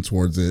 opinion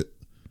towards it.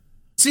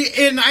 See,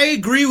 and I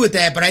agree with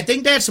that, but I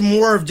think that's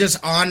more of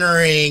just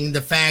honoring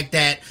the fact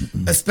that,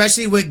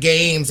 especially with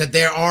games, that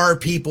there are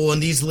people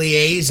and these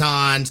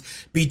liaisons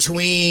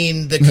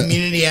between the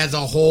community as a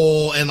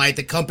whole and like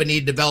the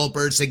company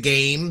developers a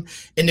game,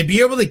 and to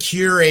be able to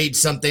curate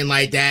something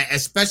like that,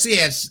 especially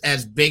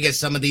as big as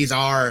some of these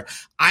are,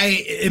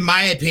 in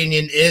my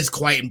opinion, is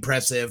quite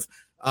impressive.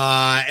 To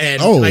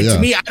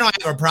me, I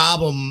don't have a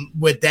problem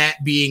with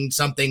that being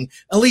something,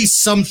 at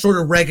least some sort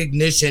of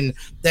recognition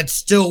that's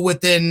still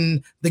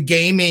within the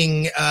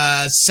gaming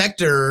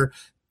sector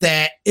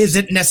that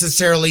isn't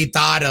necessarily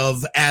thought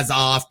of as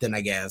often,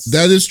 I guess.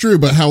 That is true,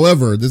 but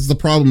however, this is the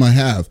problem I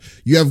have.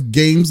 You have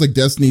games like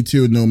Destiny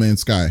 2 and No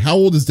Man's Sky. How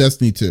old is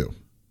Destiny 2?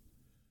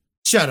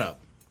 Shut up.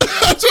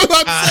 That's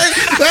what I'm saying.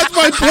 That's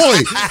my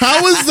point.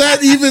 How is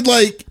that even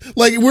like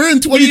we're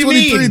in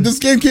 2023? This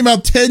game came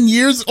out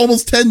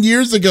almost 10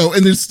 years ago,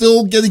 and they're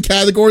still getting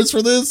categories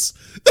for this?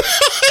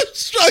 I'm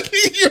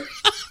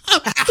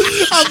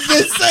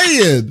just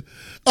saying.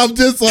 I'm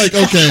just like,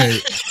 okay,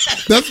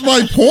 that's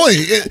my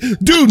point.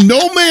 Dude,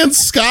 No Man's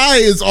Sky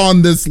is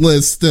on this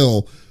list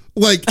still.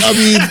 Like, I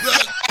mean,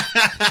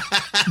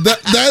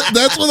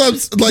 that's what I'm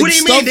like. What do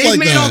you mean? They've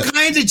made all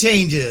kinds of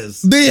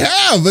changes. They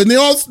have, and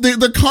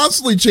they're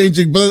constantly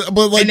changing. But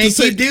like, and they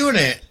keep doing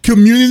it.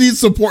 Community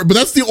support, but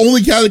that's the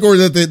only category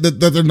that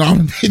they're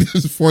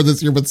nominated for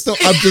this year. But still,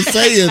 I'm just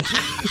saying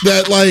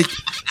that like,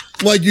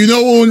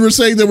 when we're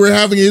saying that we're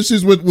having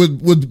issues with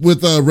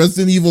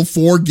Resident Evil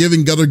 4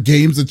 giving other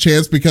games a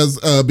chance because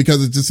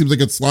it just seems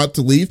like a slot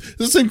to leave. It's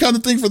the same kind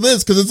of thing for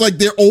this, because it's like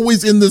they're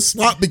always in this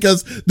slot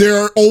because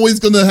they're always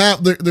going to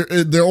have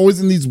they're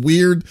always in these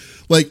weird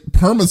like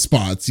perma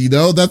spots.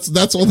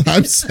 That's what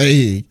I'm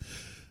saying.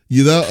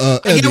 I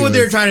get what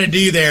they're trying to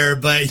do there,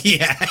 but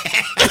yeah.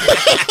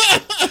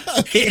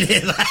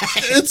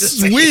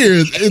 It's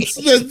weird.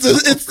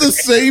 It's the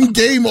same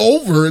game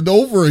over and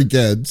over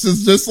again.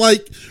 It's just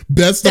like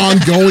best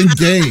ongoing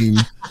game.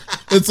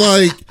 It's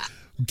like,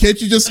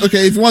 can't you just,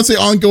 okay, if you want to say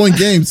ongoing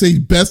game, say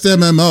best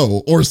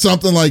MMO or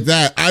something like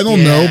that. I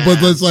don't know, but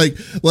it's like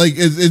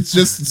it's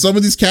just, some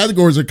of these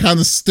categories are kind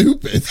of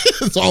stupid.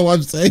 That's all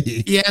I'm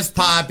saying. Yes,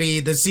 Poppy,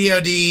 the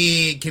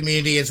COD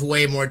community is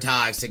way more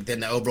toxic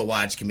than the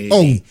Overwatch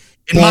community.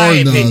 In my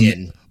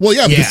opinion. Well,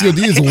 yeah, because COD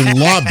is a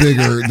lot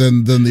bigger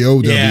than the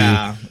OW.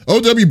 Yeah.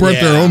 OW burnt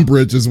their own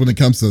bridges when it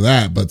comes to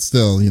that, but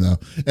still,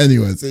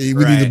 anyways, we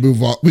need to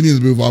move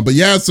on. But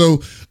yeah, so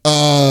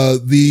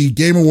the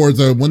Game Awards,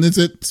 when is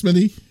it,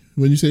 Smitty?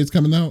 When you say it's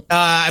coming out?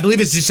 I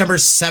believe it's December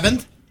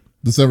 7th.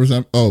 December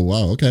 7th. Oh,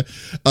 wow. Okay.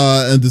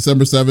 And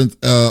December 7th.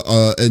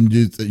 And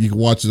you can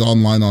watch it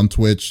online on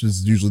Twitch. This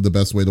is usually the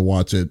best way to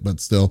watch it, but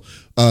still.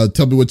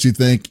 Tell me what you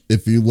think.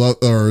 If you love,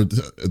 or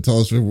tell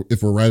us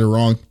if we're right or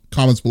wrong.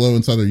 Comments below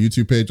inside our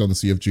YouTube page on the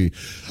CFG.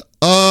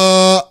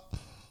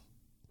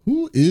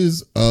 Who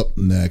is up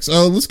next?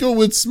 Let's go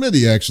with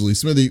Smitty, actually.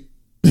 Smitty,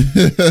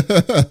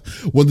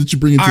 what did you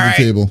bring into the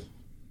table?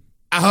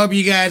 I hope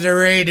you guys are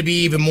ready to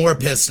be even more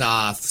pissed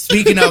off.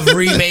 Speaking of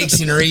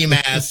remakes and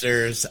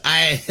remasters,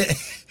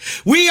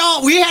 we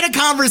had a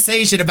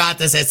conversation about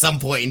this at some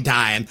point in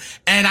time,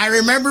 and I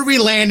remember we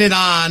landed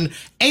on,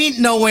 ain't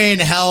no way in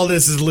hell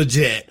this is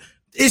legit.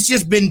 It's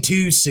just been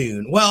too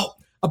soon. Well,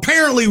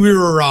 apparently we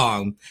were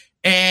wrong.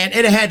 And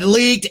it had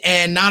leaked,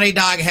 and Naughty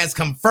Dog has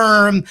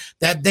confirmed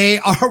that they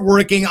are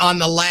working on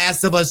The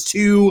Last of Us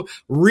 2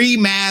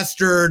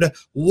 remastered.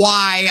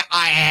 Why?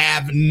 I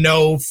have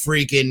no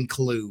freaking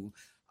clue.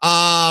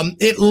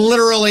 It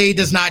literally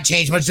does not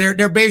change much.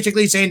 They're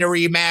basically saying they're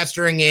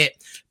remastering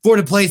it for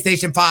the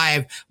PlayStation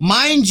 5.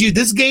 Mind you,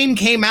 this game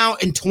came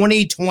out in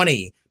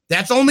 2020.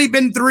 That's only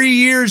been 3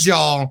 years,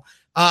 y'all.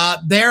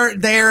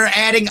 They're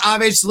adding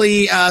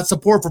obviously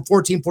support for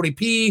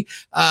 1440p,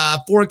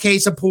 4K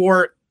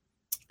support.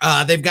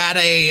 They've got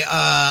a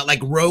like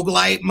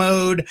roguelite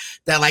mode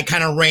that like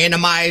kind of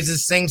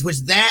randomizes things, which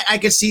that I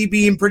could see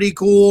being pretty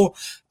cool.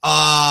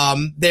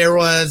 There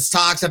was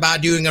talks about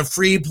doing a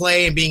free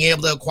play and being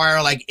able to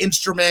acquire like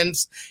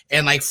instruments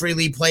and like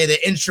freely play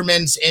the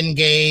instruments in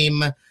game.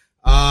 This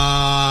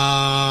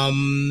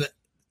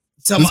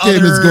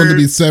game is going to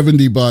be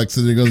 $70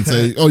 and they're going to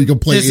say, oh, you can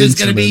play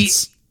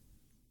instruments.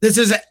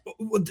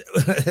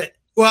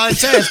 Well, it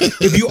says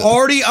if you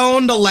already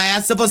own The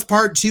Last of Us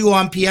Part 2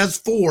 on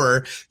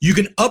PS4, you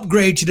can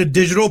upgrade to the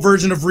digital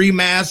version of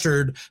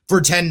Remastered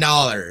for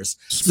 $10.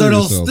 So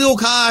it'll still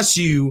cost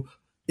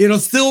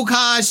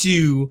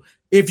you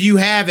if you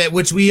have it,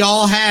 which we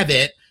all have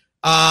it.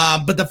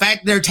 But the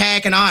fact they're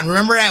tacking on,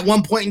 remember at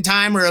one point in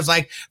time where it was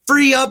like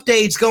free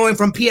updates going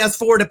from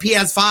PS4 to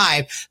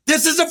PS5.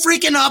 This is a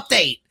freaking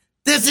update.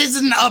 This is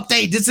an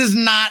update. This is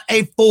not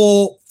a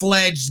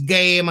full-fledged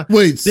game.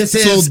 Wait, this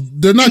is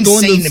they're not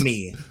insane to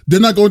me. They're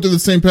not going to the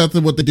same path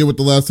of what they did with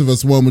The Last of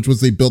Us 1, which was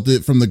they built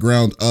it from the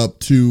ground up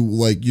to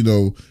like, you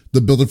know,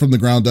 the build it from the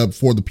ground up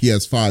for the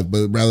PS5,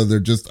 but rather they're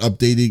just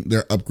upgrading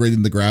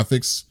the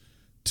graphics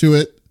to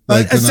it.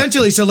 Like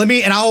essentially, so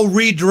I'll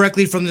read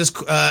directly from this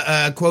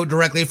quote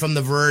directly from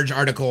the Verge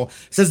article.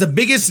 It says the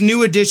biggest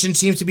new addition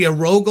seems to be a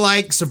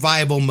roguelike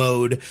survival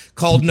mode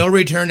called No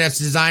Return that's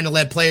designed to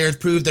let players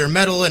prove their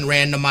mettle in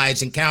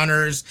randomized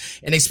encounters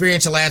and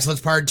experience The Last of Us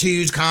Part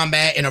 2's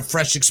combat in a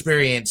fresh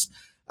experience.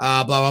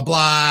 Blah, blah,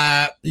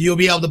 blah. You'll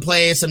be able to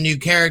play some new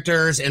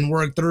characters and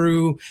work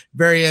through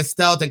various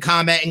stealth and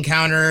combat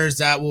encounters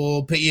that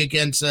will put you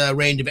against a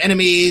range of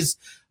enemies.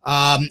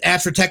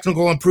 As for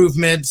technical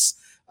improvements,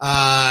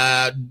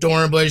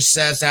 Dornbush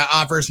says that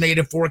offers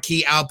native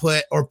 4K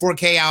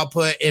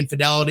output in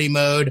fidelity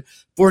mode,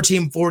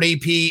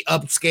 1440p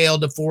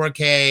upscaled to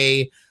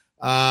 4K,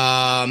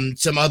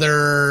 some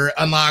other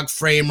unlocked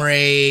frame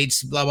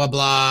rates, blah, blah,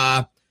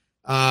 blah.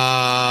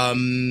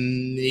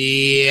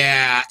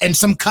 Yeah, and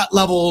some cut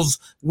levels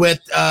with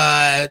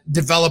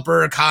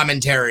developer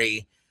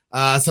commentary,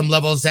 some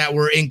levels that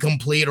were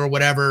incomplete or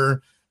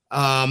whatever.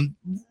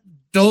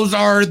 Those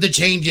are the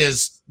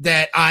changes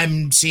that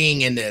I'm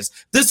seeing in this.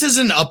 This is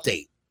an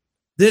update.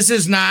 This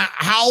is not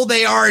how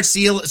they are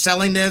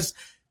selling this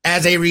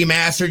as a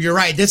remaster. You're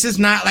right. This is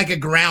not like a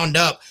ground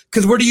up.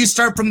 Because where do you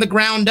start from the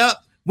ground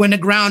up when the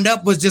ground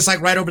up was just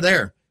like right over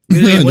there?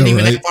 It wasn't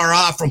even that far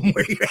off from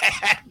where you're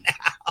at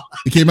now.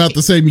 It came out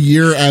the same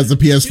year as the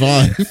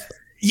PS5.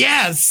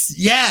 Yes.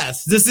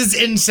 This is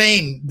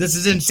insane. This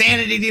is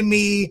insanity to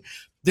me.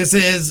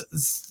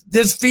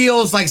 This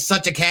feels like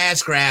such a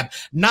cash grab.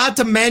 Not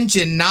to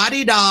mention,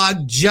 Naughty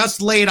Dog just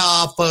laid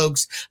off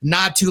folks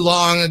not too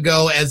long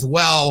ago as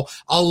well,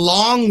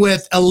 along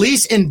with, at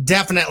least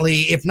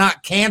indefinitely, if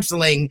not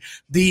canceling,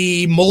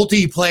 the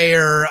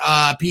multiplayer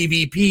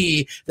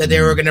PvP that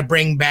they were going to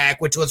bring back,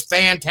 which was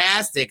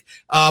fantastic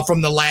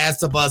from The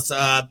Last of Us,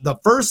 the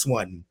first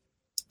one.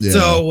 Yeah.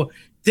 So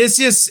this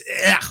just,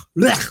 I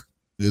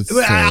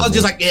was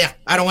just like,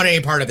 I don't want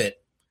any part of it.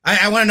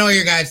 I want to know what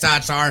your guys'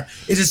 thoughts are.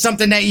 Is it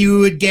something that you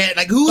would get?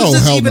 Like, who is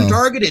this even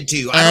targeted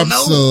to? I don't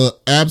know.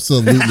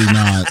 Absolutely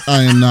not.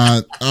 I am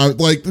not.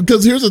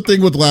 Because here's the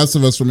thing with Last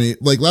of Us for me.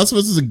 Like, Last of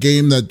Us is a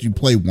game that you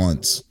play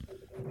once.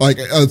 Like,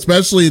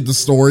 especially the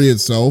story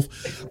itself.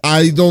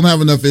 I don't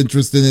have enough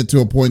interest in it to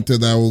a point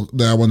that I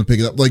want to pick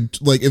it up.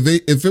 Like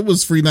if it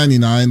was free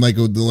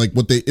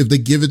 $99, if they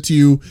give it to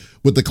you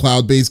with the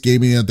cloud-based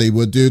gaming that they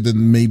would do,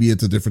 then maybe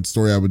it's a different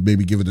story. I would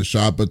maybe give it a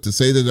shot. But to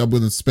say that I'm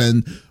going to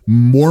spend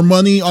more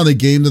money on a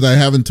game that I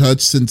haven't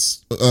touched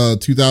since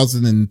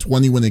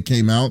 2020 when it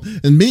came out,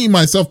 and me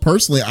myself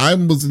personally, I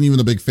wasn't even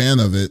a big fan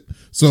of it.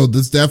 So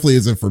this definitely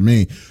isn't for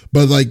me.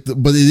 But it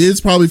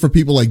is probably for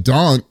people like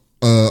Donk.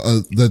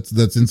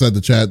 That's inside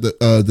the chat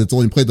that's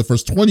only played the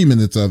first 20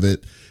 minutes of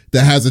it.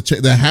 that has a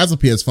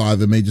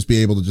PS5 and may just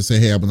be able to just say,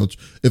 hey,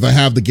 if I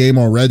have the game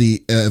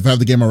already,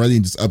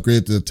 and just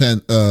upgrade it to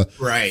 10 for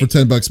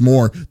 $10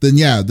 more, then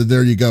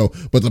there you go.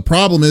 But the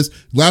problem is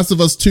Last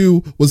of Us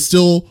 2 was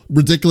still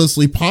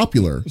ridiculously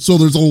popular. So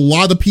there's a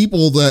lot of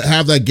people that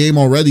have that game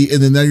already,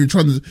 and then now you're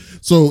telling me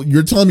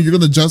you're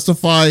going to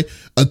justify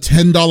a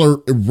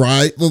 $10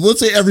 ride. Well, let's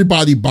say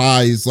everybody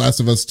buys Last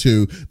of Us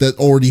 2 that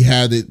already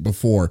had it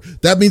before.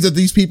 That means that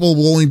these people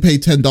will only pay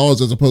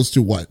 $10 as opposed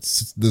to what,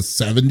 the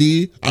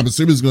 70? I'm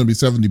assuming it's going to be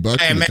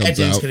 $70. I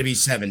imagine it's going to be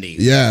 70.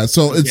 Yeah,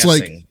 so it's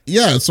like,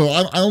 so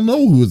I don't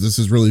know who this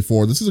is really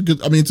for. This is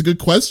it's a good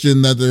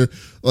question that they're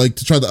like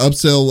to try to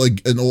upsell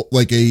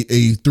like a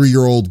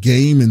 3-year-old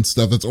game and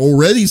stuff that's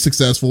already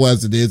successful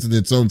as it is in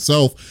its own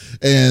self.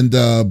 And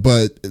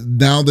but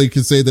now they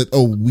can say that,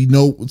 we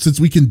know, since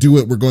we can do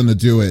it, we're going to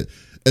do it.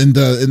 And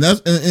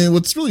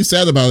what's really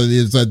sad about it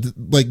is that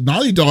like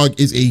Naughty Dog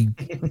is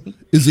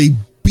a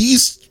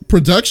beast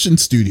production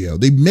studio.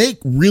 They make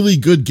really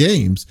good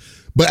games,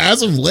 but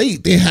as of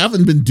late they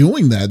haven't been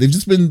doing that.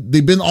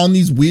 They've been on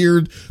these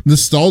weird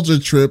nostalgia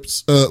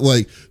trips,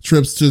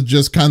 trips to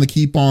just kind of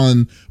keep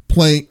on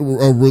playing,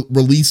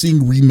 releasing,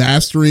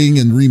 remastering,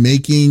 and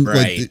remaking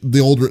like the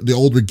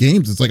older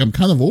games. It's like I'm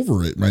kind of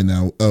over it right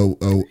now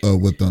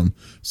with them.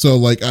 So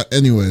like,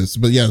 anyways,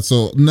 but yeah.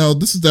 So no,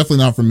 this is definitely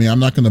not for me. I'm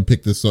not going to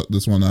pick this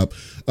one up.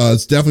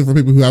 It's definitely for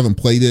people who haven't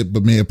played it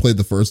but may have played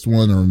the first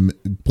one or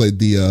played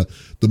the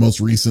most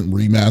recent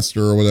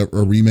remaster or whatever,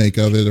 or remake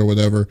of it or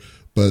whatever.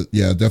 But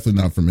yeah,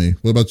 definitely not for me.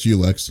 What about you,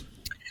 Lex?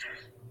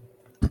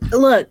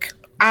 Look,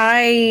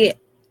 I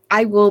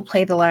will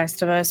play The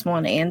Last of Us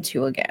 1 and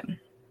 2 again.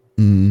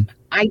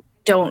 I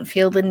don't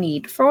feel the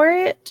need for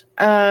it.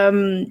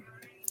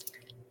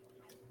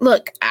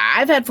 Look,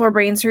 I've had 4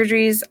 brain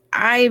surgeries.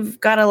 I've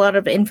got a lot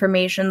of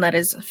information that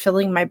is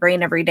filling my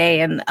brain every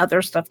day, and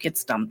other stuff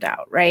gets dumped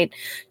out, right?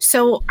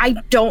 So I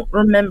don't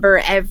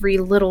remember every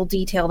little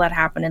detail that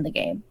happened in the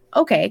game.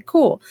 Okay,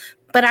 cool.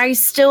 But I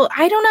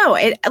don't know.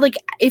 Like,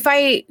 if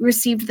I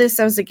received this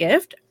as a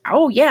gift, I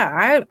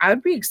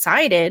would be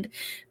excited.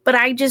 But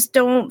I just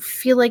don't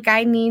feel like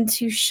I need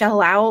to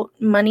shell out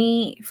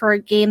money for a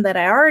game that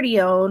I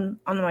already own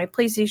on my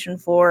PlayStation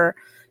 4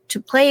 to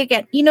play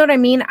again. You know what I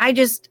mean? I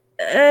just,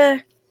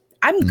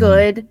 I'm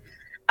good.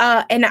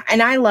 And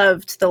I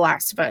loved The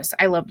Last of Us.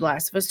 I loved The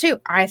Last of Us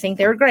 2. I think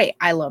they were great.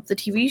 I love the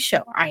TV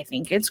show. I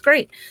think it's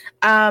great.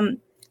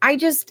 I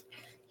just,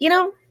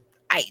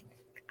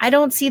 I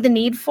don't see the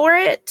need for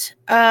it.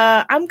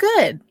 I'm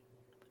good.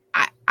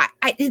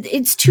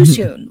 It's too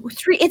soon.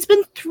 It's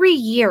been 3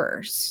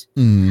 years.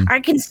 I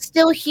can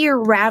still hear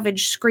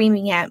Ravage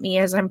screaming at me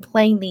as I'm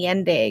playing the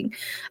ending.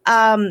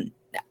 I'm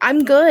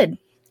good.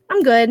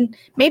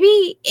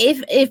 Maybe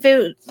if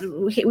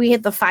we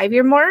hit the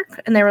 5-year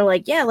mark and they were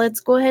like, yeah, let's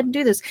go ahead and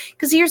do this.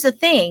 Because here's the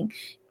thing.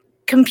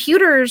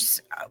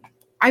 Computers,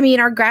 our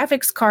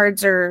graphics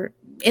cards are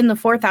in the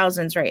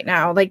 4,000s right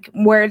now. Like,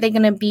 where are they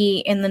going to be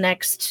in the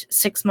next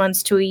 6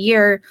 months to a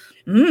year?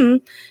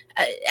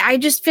 I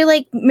just feel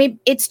like maybe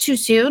it's too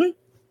soon,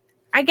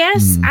 I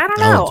guess. I don't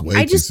know.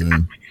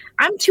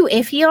 I'm too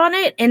iffy on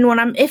it. And when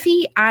I'm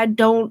iffy, I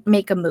don't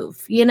make a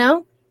move,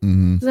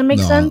 Does that make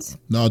sense?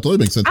 No, it totally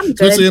makes sense.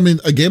 Especially,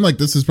 a game like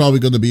this is probably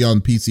going to be on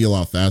PC a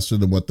lot faster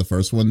than what the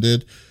first one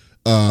did.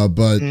 And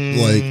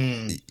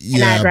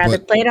I'd rather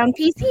play it on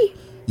PC.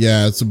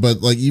 Yeah,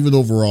 but like even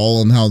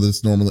overall and how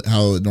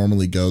it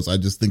normally goes, I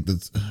just think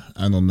that's,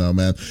 I don't know,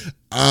 man.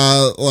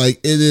 Like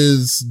it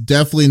is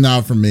definitely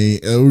not for me.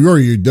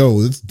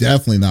 It's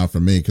definitely not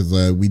for me because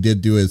we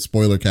did do a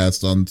spoiler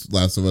cast on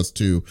Last of Us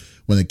 2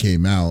 when it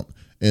came out,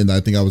 and I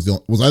think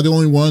was I the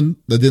only one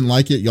that didn't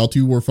like it? Y'all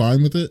two were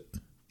fine with it?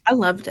 I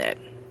loved it.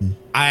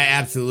 I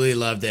absolutely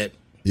loved it.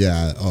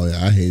 Yeah. Oh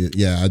yeah. I hate it.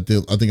 Yeah. I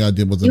did. I think I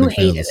did. Was a big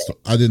fan of the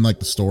I didn't like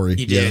the story.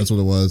 Yeah, that's what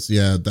it was.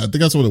 Yeah. I think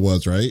that's what it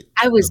was. Right.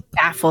 I was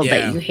baffled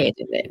that you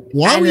hated it.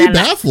 Why were you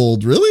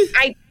baffled? Really?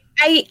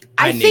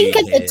 I think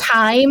at the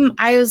time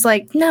I was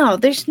like, no,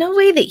 there's no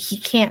way that he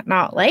can't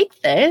not like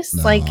this.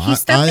 No, like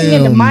he's stepping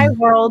into my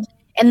world.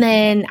 And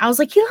then I was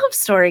like, he loves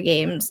story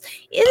games.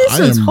 This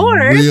is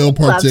horror. Real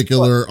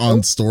particular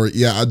on story.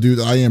 Yeah,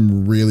 dude, I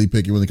am really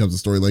picky when it comes to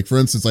story. Like, for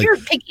instance, like you're a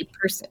picky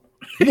person.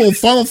 Well,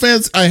 Final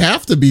Fantasy, I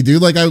have to be,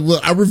 dude. Like,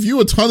 I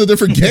review a ton of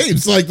different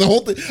games. Like the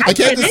whole thing. I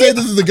can't just say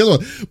this is a good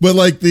one, but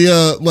like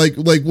the like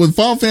when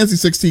Final Fantasy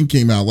 16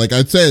 came out, like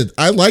I said,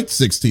 I liked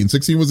 16.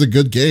 16 was a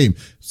good game.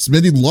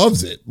 Smitty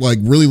loves it, like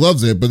really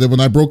loves it. But then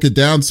when I broke it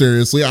down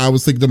seriously, I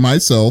was thinking to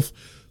myself,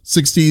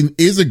 16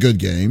 is a good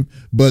game,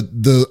 but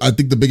I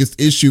think the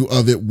biggest issue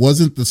of it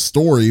wasn't the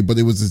story, but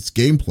it was its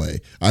gameplay,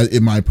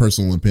 in my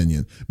personal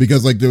opinion.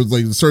 Because like there was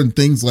like certain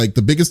things, like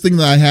the biggest thing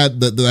that I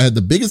had that I had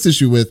the biggest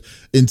issue with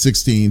in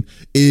 16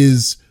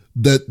 is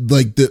that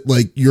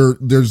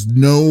there's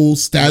no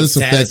status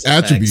effect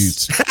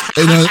attributes.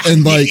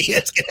 and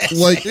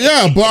like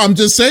yeah, but I'm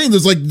just saying,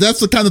 there's like that's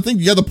the kind of thing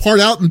you got to part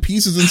out in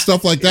pieces and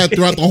stuff like that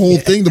throughout the whole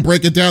thing to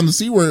break it down to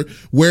see where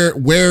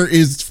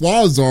its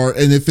flaws are,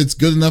 and if it's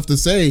good enough to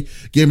say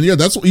game of the year.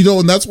 That's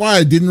and that's why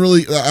I didn't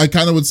really. I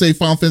kind of would say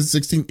Final Fantasy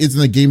 16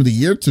 isn't a game of the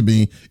year to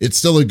me. It's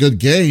still a good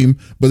game,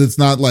 but it's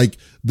not like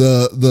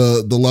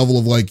the level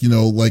of like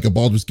like a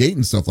Baldur's Gate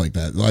and stuff like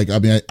that. Like I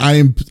mean,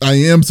 I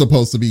am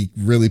supposed to be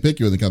really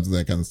picky when it comes to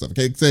that kind of stuff. I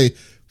can't say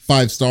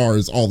 5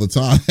 stars all the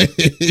time.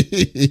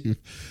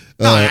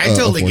 No, I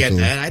totally get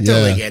that. I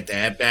totally get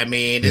that. I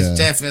mean, it's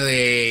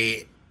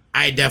definitely.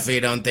 I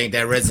definitely don't think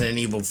that Resident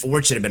Evil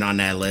 4 should have been on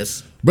that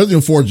list.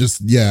 Resident Evil 4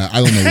 just I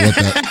don't know what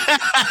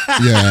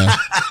that.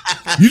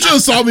 You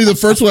just saw me the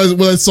first one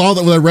when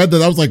I read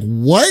that I was like,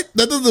 what?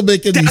 That doesn't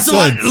make any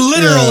sense.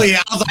 Literally,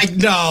 I was like,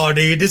 no,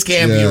 dude, this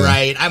can't be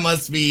right. I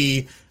must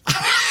be.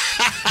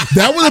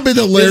 That would have been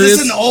hilarious. Is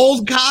this an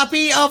old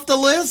copy of the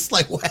list?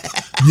 Like what?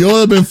 You know what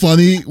would have been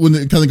funny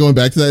when kind of going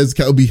back to that?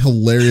 It would be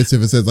hilarious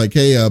if it says like,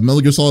 hey,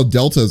 Metal Gear Solid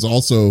Delta is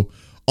also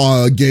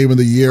game of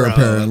the year,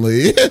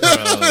 apparently.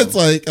 It's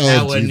like,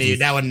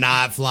 that would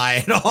not fly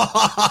at all.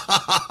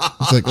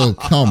 It's like, oh,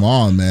 come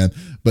on, man.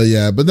 But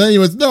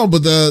anyways,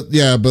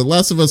 but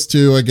Last of Us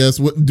 2, I guess.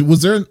 What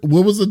was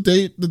the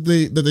date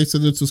that they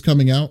said this was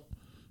coming out?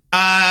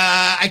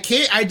 I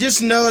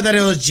just know that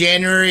it was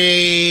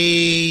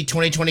January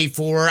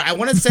 2024. I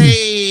want to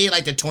say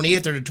like the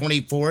 20th or the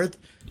 24th.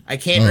 I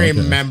can't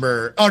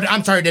remember. Oh,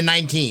 I'm sorry, the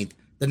 19th.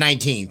 The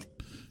 19th.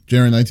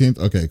 January 19th?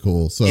 Okay,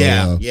 cool. So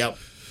yep.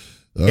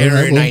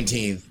 January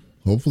 19th.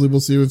 Hopefully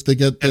we'll see if they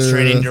get the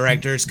training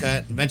director's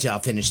cut. Eventually I'll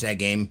finish that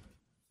game.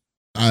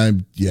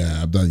 I'm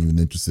not even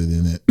interested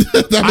in it.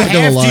 I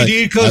have to,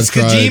 dude, because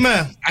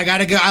Kojima, I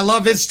gotta go. I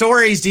love his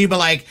stories, dude, but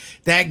like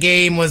that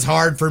game was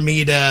hard for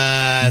me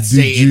to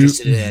stay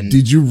interested in.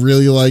 Did you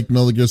really like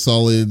Metal Gear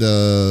Solid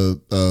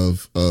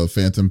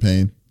Phantom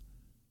Pain?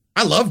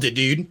 I loved it,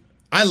 dude.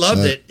 I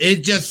loved it.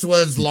 It just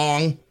was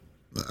long.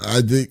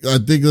 I think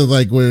it was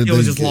like where it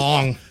was just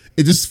long.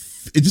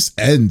 It just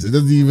ends. It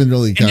doesn't even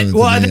really count.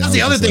 And that's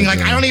the other thing. Like,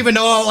 I don't even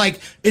know.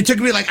 Like, it took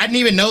me. Like, I didn't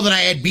even know that I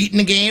had beaten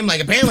the game.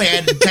 Like, apparently, I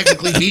had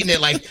technically beaten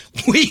it like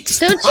weeks.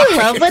 Don't you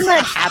love when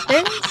that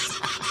happens?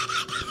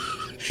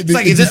 It's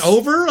like, is it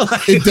over?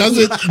 Like, it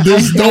doesn't.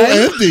 There's no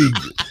ending.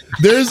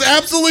 There's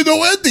absolutely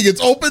no ending.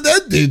 It's open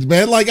ended,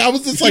 man. Like, I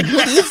was just like,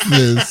 what is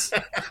this?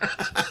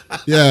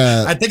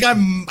 Yeah. I think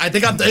I'm.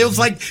 It was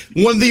like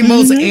one of the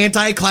most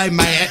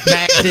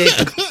anticlimactic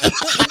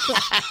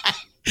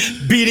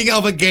beating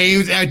of a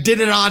game. I did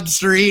it on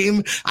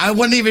stream. I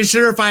wasn't even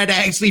sure if I had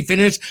actually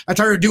finished. I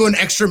started doing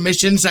extra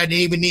missions I didn't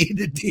even need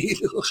to do.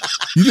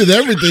 You did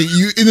everything.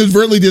 You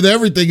inadvertently did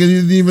everything, and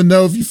you didn't even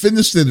know if you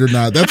finished it or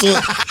not. That's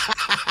what.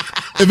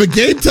 If a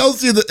game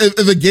tells you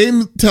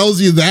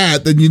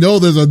that, then you know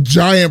there's a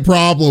giant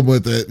problem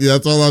with it. Yeah,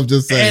 that's all I'm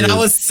just saying. And I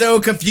was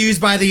so confused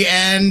by the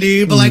end,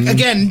 dude. But like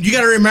again, you got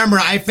to remember,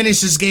 I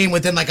finished this game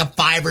within like a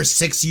 5 or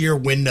 6 year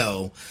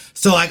window.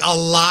 So like a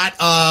lot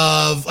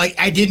of like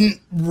I didn't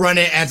run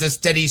it as a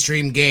steady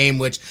stream game,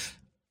 which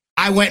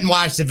I went and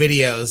watched the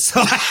videos.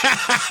 So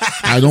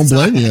I don't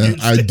blame you.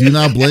 I do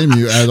not blame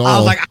you at all. I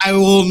was like, I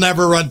will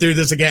never run through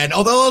this again.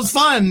 Although it was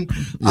fun.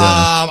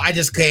 Yeah. I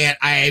just can't.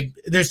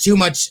 There's too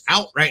much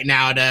out right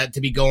now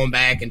to be going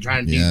back and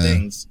trying to do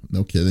things.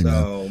 No kidding.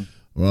 Man.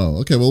 Well,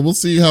 okay. Well, we'll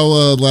see how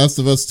Last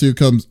of Us 2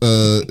 goes.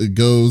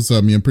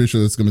 I mean, I'm pretty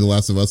sure it's going to be The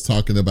Last of Us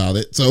talking about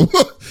it. So,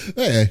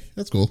 hey,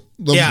 that's cool.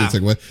 That was a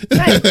good takeaway.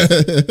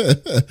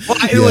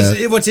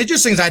 Well, what's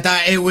interesting is I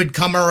thought it would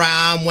come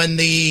around when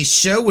the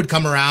show would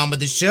come around, but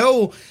the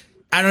show,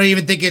 I don't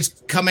even think it's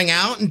coming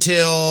out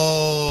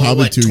until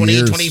probably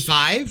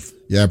 2025.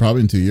 Yeah,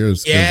 probably in 2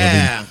 years.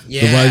 Yeah,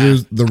 The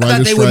writers I thought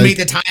they strike, would make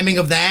the timing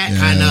of that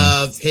kind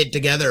of hit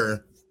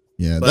together.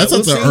 Yeah, that's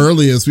at the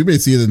earliest. We may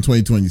see it in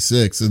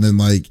 2026, and then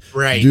dude,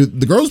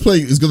 the girl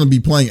is going to be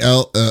playing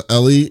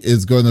Ellie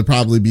is going to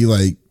probably be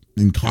like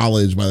in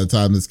college by the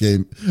time this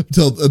game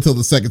until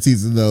the second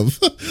season of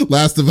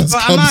Last of Us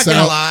comes out. I'm not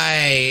gonna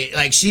lie,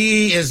 like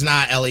she is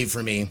not Ellie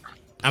for me.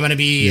 I'm gonna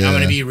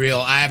be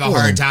real. I have a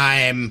hard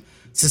time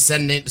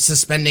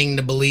suspending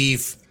the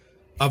belief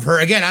of her.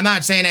 Again, I'm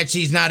not saying that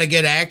she's not a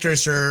good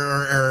actress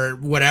or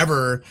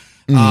whatever.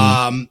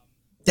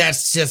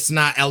 That's just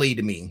not Ellie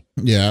to me.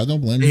 Yeah, I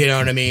don't blame you. You know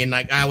what I mean?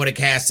 Like I would have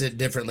cast it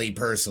differently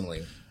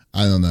personally.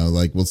 I don't know.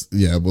 Like we'll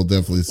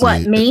definitely see.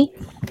 What, me?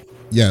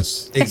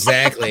 Yes.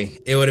 Exactly.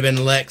 It would have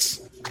been Lex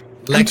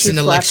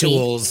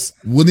intellectuals.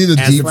 We need a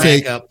deep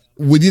fake.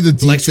 We need to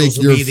deep fake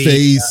your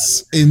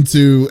face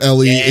into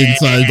Ellie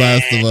inside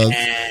Last of Us.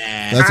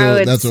 That's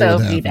what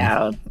would happen.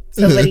 Out.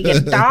 Somebody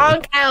get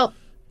dog help.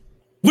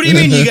 What do you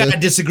mean you gotta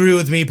disagree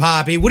with me,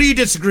 Poppy? What are you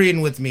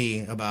disagreeing with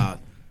me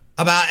about?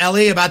 About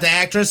Ellie? About the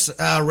actress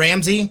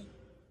Ramsey? Is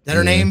that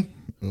her name?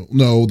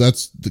 No,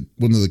 that's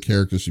one of the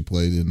characters she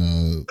played in.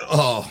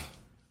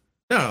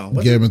 No,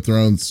 Game of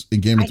Thrones. In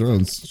Game of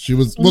Thrones, she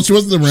was. Well, she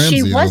wasn't the Ramsay.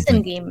 She was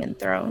in Game of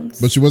Thrones,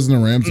 but she wasn't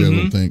a Ramsay. I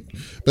don't think.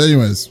 But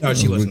anyways, no,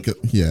 she wasn't.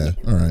 Yeah.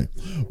 All right.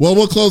 Well,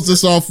 we'll close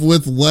this off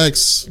with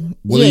Lex.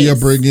 What are you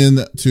bringing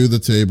to the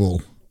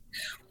table?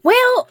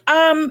 Well,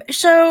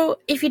 so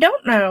if you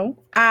don't know,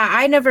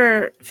 I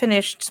never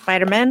finished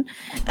Spider-Man,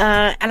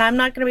 and I'm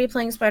not going to be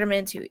playing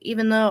Spider-Man 2,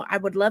 even though I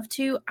would love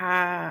to.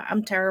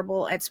 I'm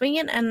terrible at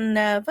swinging,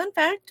 and fun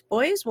fact,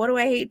 boys, what do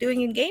I hate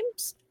doing in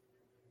games?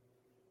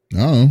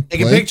 Oh,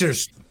 taking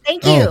pictures.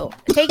 Thank you.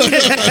 Taking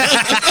pictures.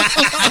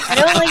 I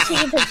don't like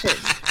taking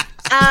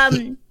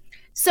pictures.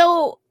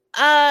 So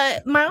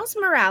Miles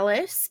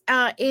Morales,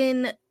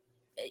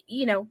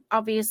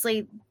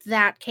 obviously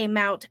that came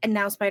out, and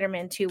now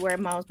Spider-Man 2, where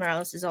Miles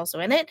Morales is also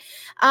in it.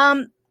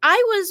 I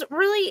was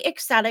really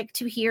ecstatic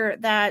to hear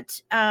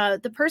that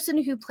the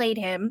person who played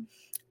him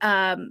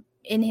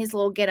in his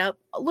little getup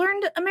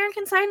learned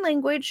American Sign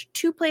Language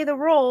to play the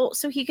role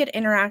so he could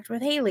interact with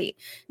Haley.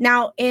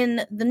 Now,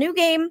 in the new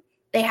game,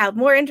 they have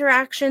more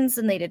interactions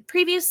than they did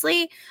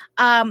previously.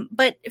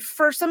 But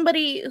for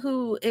somebody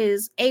who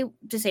is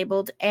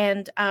disabled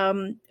and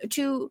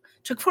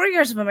took 4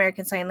 years of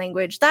American Sign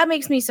Language, that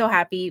makes me so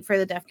happy for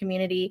the deaf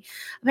community.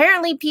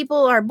 Apparently,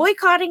 people are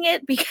boycotting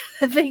it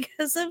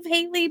because of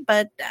Haley,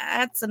 but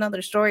that's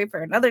another story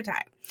for another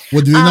time.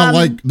 Well, do they not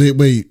like?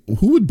 Wait,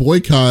 who would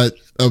boycott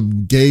a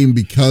game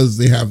because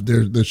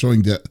they're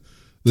showing a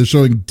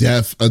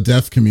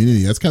deaf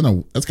community? That's kind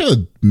of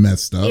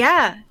messed up.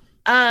 Yeah.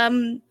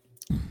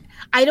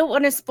 I don't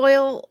want to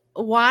spoil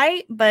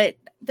why, but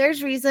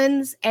there's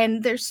reasons,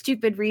 and there's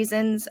stupid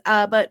reasons,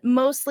 but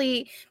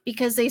mostly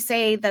because they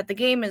say that the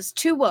game is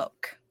too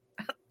woke.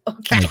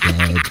 Okay.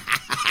 Oh,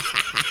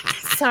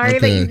 Sorry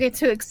that you get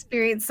to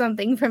experience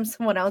something from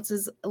someone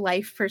else's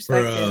life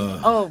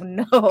perspective. Oh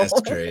no, that's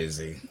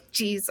crazy.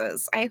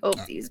 Jesus, I hope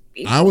these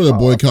people. I would have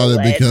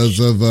boycotted because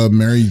of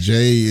Mary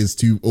J is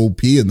too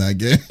OP in that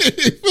game.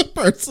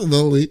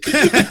 Personally,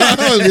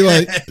 I would be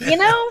like,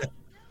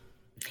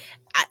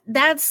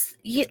 that's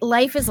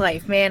life is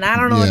life, man. I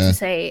don't know what to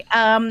say.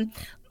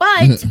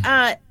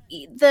 But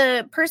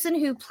the person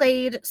who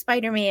played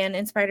Spider-Man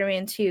in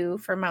Spider-Man 2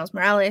 for Miles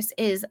Morales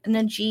is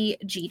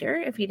Najee Jeter,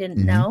 if you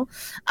didn't know.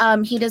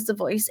 He does the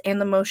voice and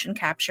the motion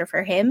capture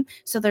for him.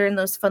 So they're in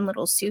those fun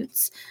little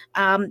suits.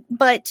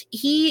 But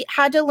he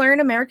had to learn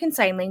American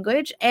Sign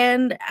Language,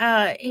 and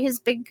his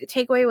big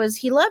takeaway was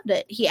he loved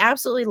it. He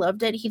absolutely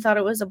loved it. He thought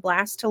it was a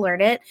blast to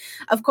learn it.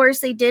 Of course,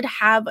 they did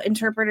have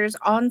interpreters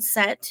on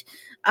set,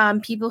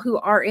 people who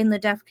are in the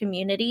deaf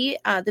community.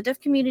 The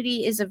deaf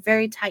community is a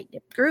very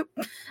tight-knit group.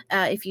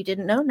 If you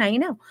didn't know, now you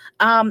know.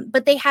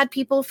 But they had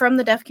people from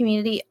the deaf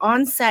community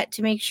on set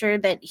to make sure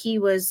that he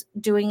was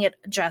doing it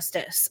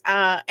justice.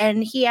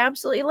 And he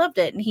absolutely loved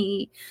it. And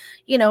he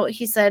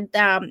said,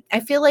 I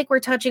feel like we're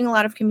touching a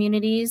lot of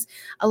communities.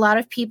 A lot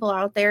of people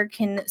out there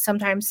can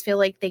sometimes feel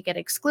like they get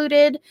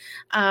excluded.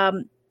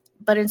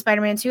 But in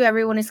Spider-Man 2,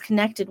 everyone is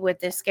connected with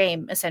this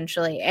game,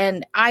 essentially.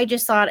 And I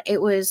just thought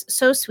it was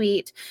so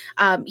sweet.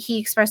 He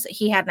expressed that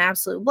he had an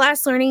absolute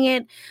blast learning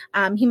it.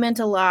 He meant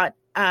a lot,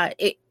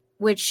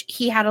 which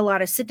he had a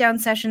lot of sit-down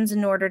sessions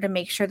in order to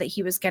make sure that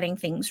he was getting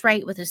things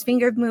right with his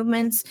finger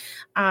movements.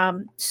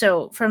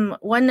 So from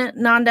one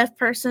non-deaf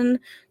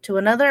person to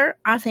another,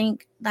 I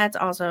think that's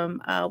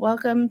awesome.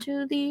 Welcome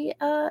to the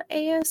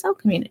ASL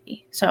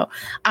community. So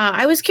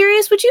I was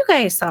curious what you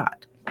guys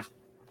thought.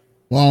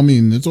 Well, I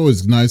mean, it's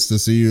always nice to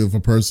see if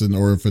a person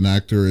or if an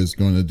actor is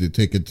going to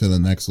take it to the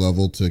next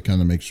level to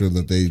kind of make sure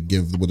that they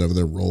give whatever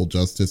their role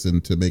justice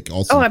and to make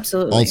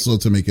absolutely. Also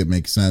to make it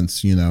make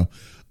sense, so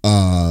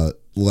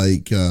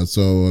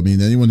I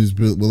mean, anyone who's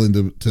willing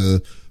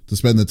to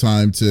spend the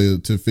time to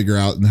figure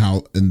out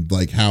how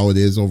it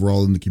is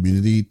overall in the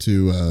community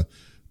to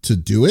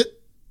do it,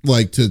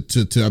 I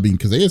mean,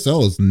 because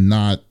ASL is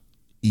not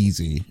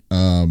easy,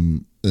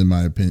 in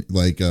my opinion,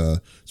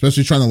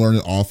 especially trying to learn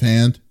it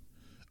offhand.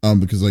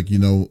 Because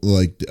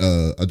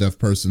a deaf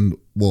person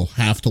will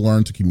have to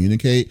learn to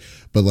communicate,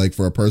 but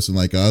for a person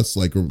like us,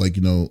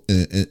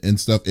 and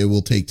stuff, it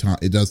will take time.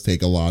 It does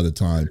take a lot of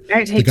time.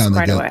 It takes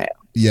quite a while.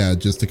 Yeah,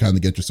 just to kind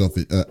of get yourself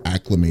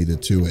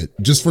acclimated to it.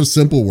 Just for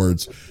simple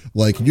words,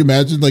 can you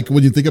imagine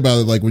when you think about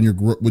it, when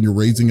you're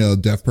raising a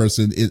deaf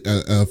person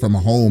from a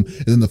home,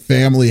 and then the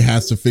family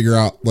has to figure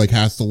out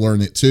has to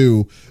learn it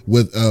too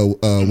with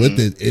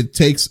it. It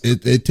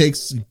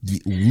takes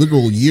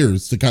literal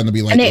years to kind of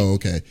be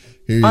okay.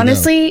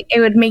 Honestly, it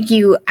would make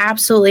you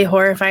absolutely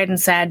horrified and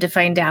sad to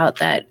find out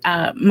that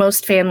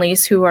most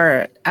families who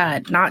are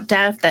not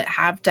deaf, that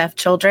have deaf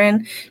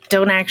children,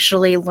 don't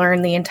actually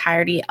learn the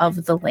entirety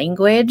of the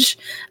language,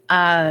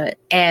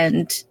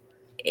 and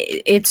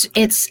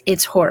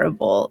it's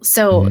horrible.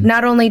 So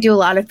not only do a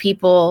lot of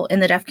people in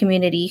the deaf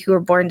community who are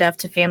born deaf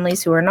to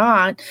families who are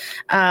not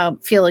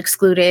feel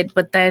excluded,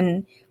 but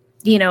then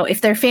if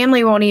their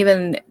family won't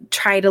even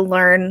try to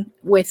learn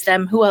with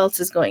them, who else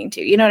is going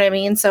to? You know what I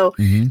mean? So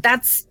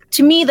that's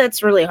to me,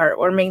 that's really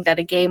heartwarming that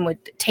a game would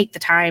take the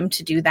time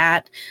to do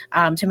that,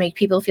 to make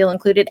people feel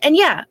included. And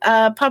yeah,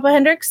 Papa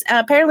Hendrix,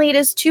 apparently it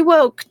is too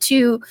woke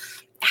to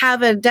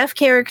have a deaf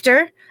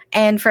character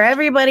and for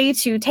everybody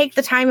to take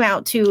the time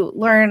out to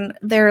learn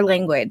their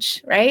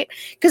language, right?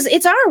 Because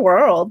it's our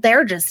world.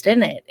 They're just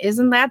in it.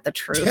 Isn't that the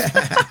truth?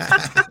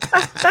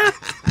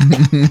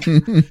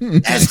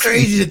 That's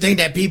crazy to think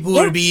that people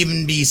would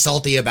even be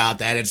salty about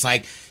that. It's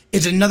like,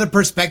 it's another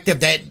perspective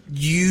that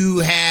you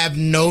have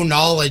no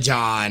knowledge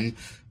on.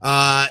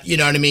 You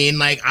know what I mean?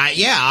 Like,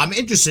 I'm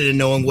interested in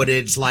knowing what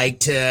it's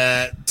like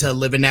to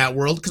live in that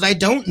world, because I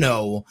don't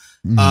know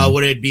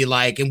what it'd be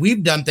like. And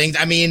we've done things.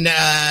 I mean,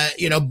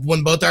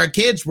 when both our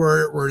kids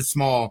were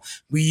small,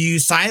 we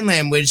use sign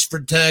language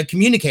to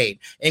communicate,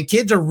 and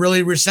kids are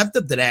really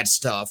receptive to that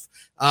stuff.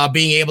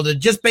 Being able to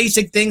just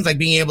basic things like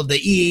being able to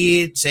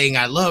eat, saying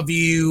I love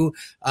you,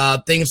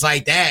 things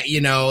like that,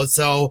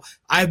 So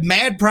I've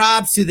mad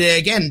props to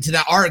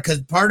the art,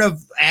 because part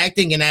of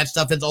acting and that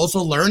stuff is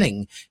also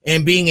learning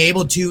and being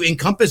able to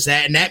encompass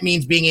that. And that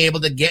means being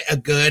able to get a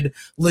good,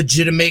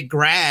 legitimate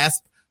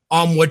grasp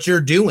on what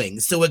you're doing.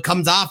 So it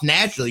comes off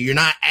naturally. You're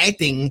not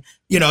acting,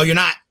 you're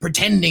not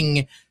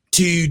pretending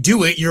to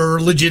do it.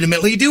 You're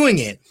legitimately doing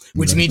it,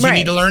 which means you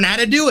need to learn how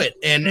to do it.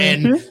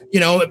 And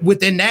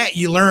within that,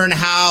 you learn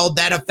how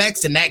that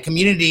affects in that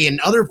community and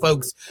other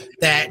folks.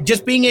 That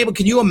just being able,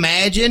 can you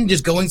imagine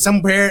just going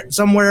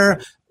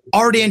somewhere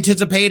already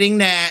anticipating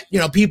that,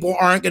 people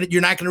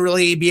you're not going to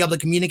really be able to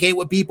communicate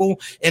with people,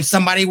 and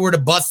somebody were to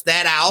bust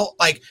that out,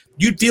 like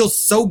you'd feel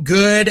so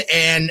good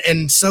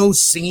and so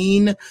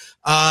seen.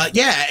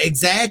 Yeah,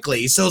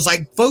 exactly. So it's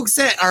like folks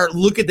that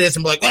look at this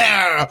and be like,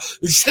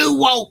 it's too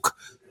woke.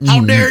 How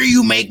dare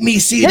you make me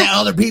see that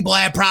other people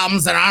have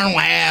problems that I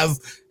don't have,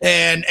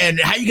 and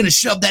how you going to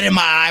shove that in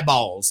my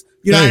eyeballs?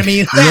 You know what I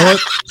mean?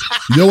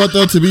 You know what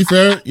though, to be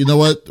fair,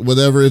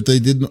 whatever, if they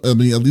didn't, at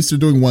least they're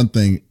doing one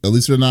thing. At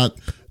least they're not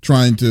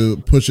trying to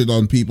push it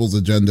on people's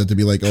agenda to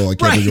be like, oh, I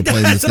can't believe you're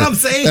playing this. That's what I'm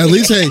saying. At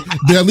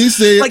least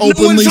they like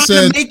openly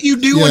said, to make you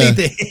do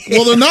anything.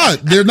 Well,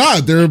 they're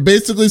not. They're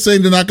basically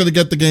saying they're not going to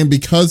get the game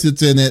because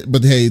it's in it.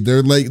 But hey,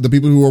 they're like the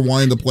people who are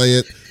wanting to play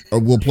it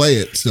will play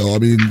it still. I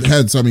mean,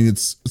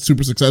 it's a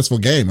super successful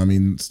game. I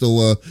mean,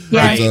 still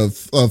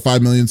it's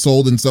 5 million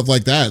sold and stuff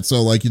like that.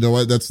 So like,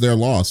 that's their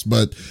loss.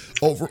 But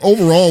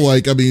overall,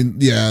 like, I mean,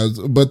 yeah.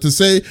 But to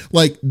say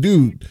like,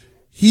 dude,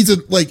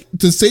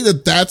 to say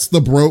that that's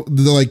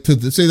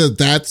to say that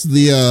that's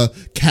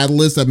the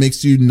catalyst that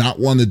makes you not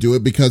want to do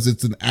it because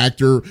it's an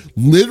actor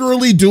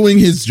literally doing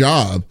his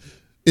job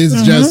is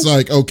just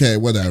like, okay,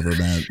 whatever,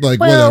 man.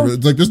 Like, whatever.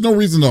 It's like there's no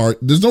reason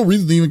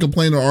to even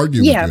complain or argue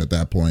with you at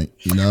that point.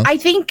 I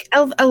think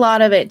a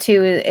lot of it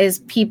too is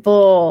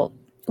people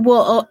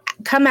will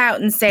come out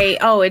and say,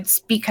 oh, it's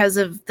because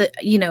of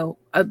the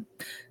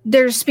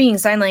they're speaking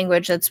sign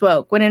language that's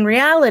woke, when in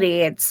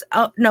reality it's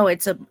a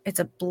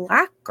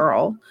Black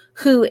girl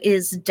who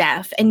is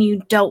deaf, and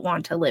you don't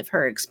want to live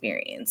her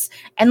experience.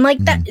 And like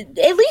that,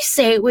 at least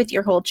say it with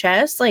your whole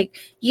chest. Like,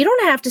 you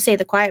don't have to say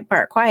the quiet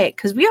part quiet,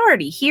 because we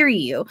already hear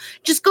you.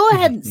 Just go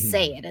ahead and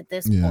say it at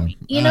this point.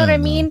 You know what I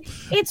mean?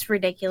 It's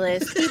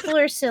ridiculous. People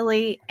are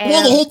silly. And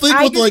the whole thing,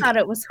 I just thought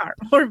it was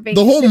heartwarming.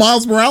 The whole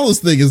Miles Morales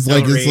thing is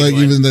like, it's not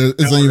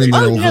even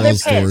their overall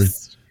story.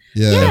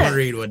 Yeah.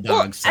 Read what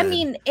Dog said. I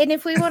mean, and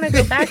if we want to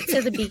go back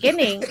to the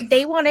beginning,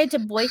 they wanted to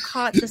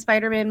boycott the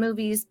Spider-Man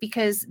movies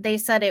because they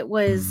said it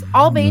was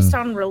all based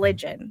on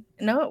religion.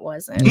 No, it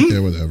wasn't. Okay,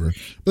 whatever.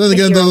 But then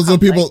again, those are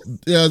people.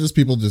 Yeah, just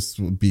people just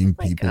being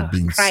people,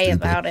 being cry stupid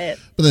about it.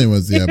 But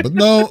anyways, yeah. But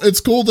no,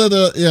 it's cool that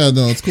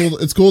it's cool.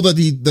 It's cool that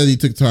he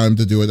took time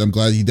to do it. I'm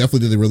glad he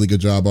definitely did a really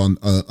good job on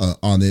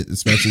it,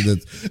 especially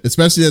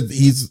that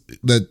he's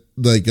that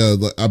like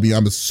I mean,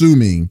 I'm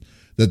assuming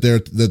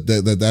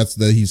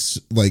that he's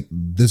like,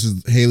 this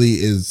is Haley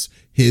is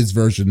his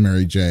version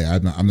Mary J.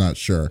 I'm not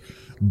sure,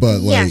 but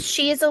like,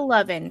 she is a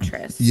love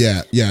interest.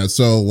 Yeah.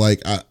 So like,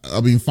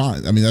 I mean,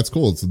 fine. I mean, that's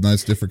cool. It's a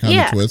nice different kind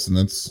of twist, and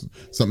that's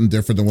something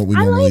different than what we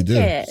normally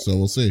do. So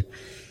we'll see.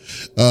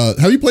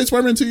 Have you played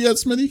Spider-Man 2 yet,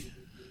 Smitty?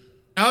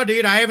 No,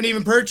 dude, I haven't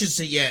even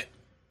purchased it yet.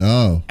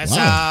 Oh, that's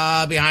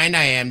how behind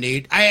I am,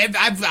 dude.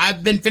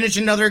 I've been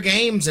finishing other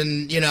games,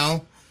 and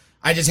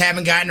I just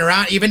haven't gotten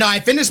around. Even though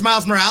I finished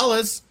Miles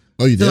Morales.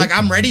 Oh, you did? So like,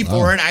 I'm ready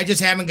for it. I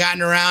just haven't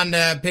gotten around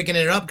to picking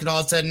it up, because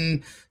all of a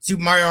sudden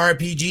Super Mario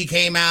RPG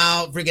came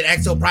out. Freaking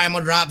Exo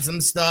Primal dropped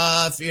some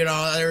stuff.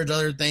 There's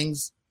other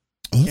things.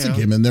 Oh, that's a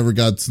game I never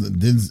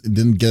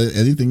didn't get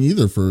anything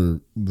either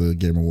for the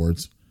Game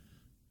Awards.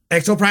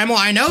 Exo Primal,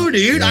 I know,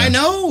 dude. Yeah. I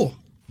know.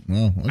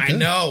 Oh, okay. I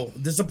know.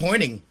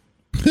 Disappointing.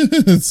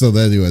 So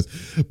anyways,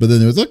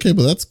 okay,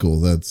 but that's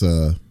cool. That's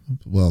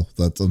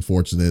that's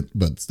unfortunate,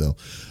 but still.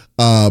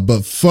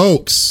 But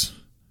folks,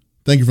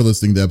 thank you for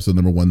listening to episode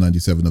number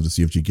 197 of the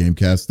CFG Game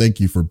Cast. Thank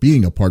you for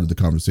being a part of the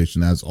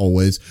conversation as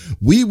always.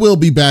 We will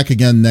be back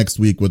again next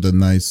week with a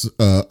nice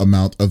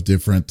amount of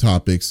different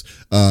topics.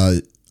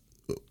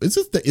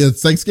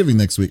 it's Thanksgiving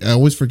next week. I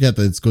always forget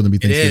that it's going to be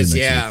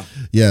Thanksgiving next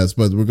week. Yes,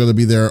 but we're going to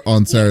be there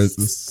on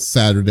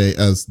Saturday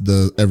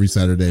every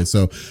Saturday.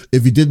 So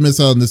if you did miss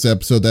out on this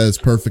episode, that is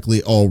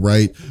perfectly all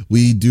right.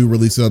 We do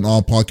release it on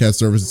all podcast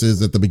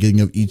services at the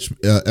beginning of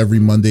every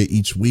Monday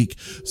each week.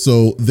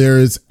 So there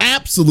is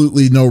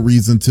absolutely no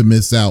reason to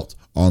miss out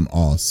on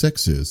all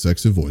sexy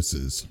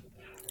voices.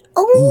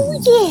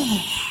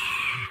 Oh,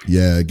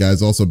 yeah,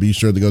 guys, also be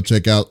sure to go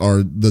check out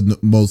the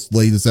most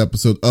latest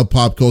episode of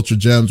Pop Culture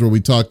Gems, where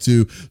we talk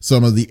to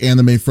some of the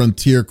Anime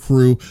Frontier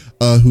crew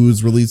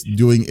who's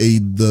doing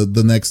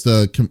the next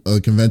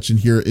convention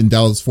here in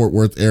Dallas Fort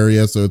Worth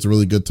area. So it's a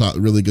really good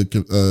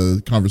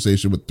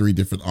conversation with 3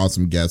 different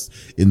awesome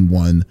guests in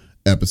one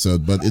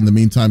episode. But in the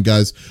meantime,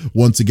 guys,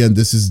 once again,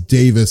 this is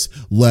Davis,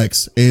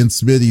 Lex, and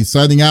Smitty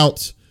signing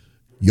out.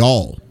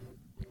 Y'all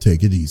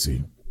take it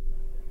easy.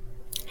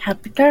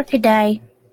 Happy Turkey Day.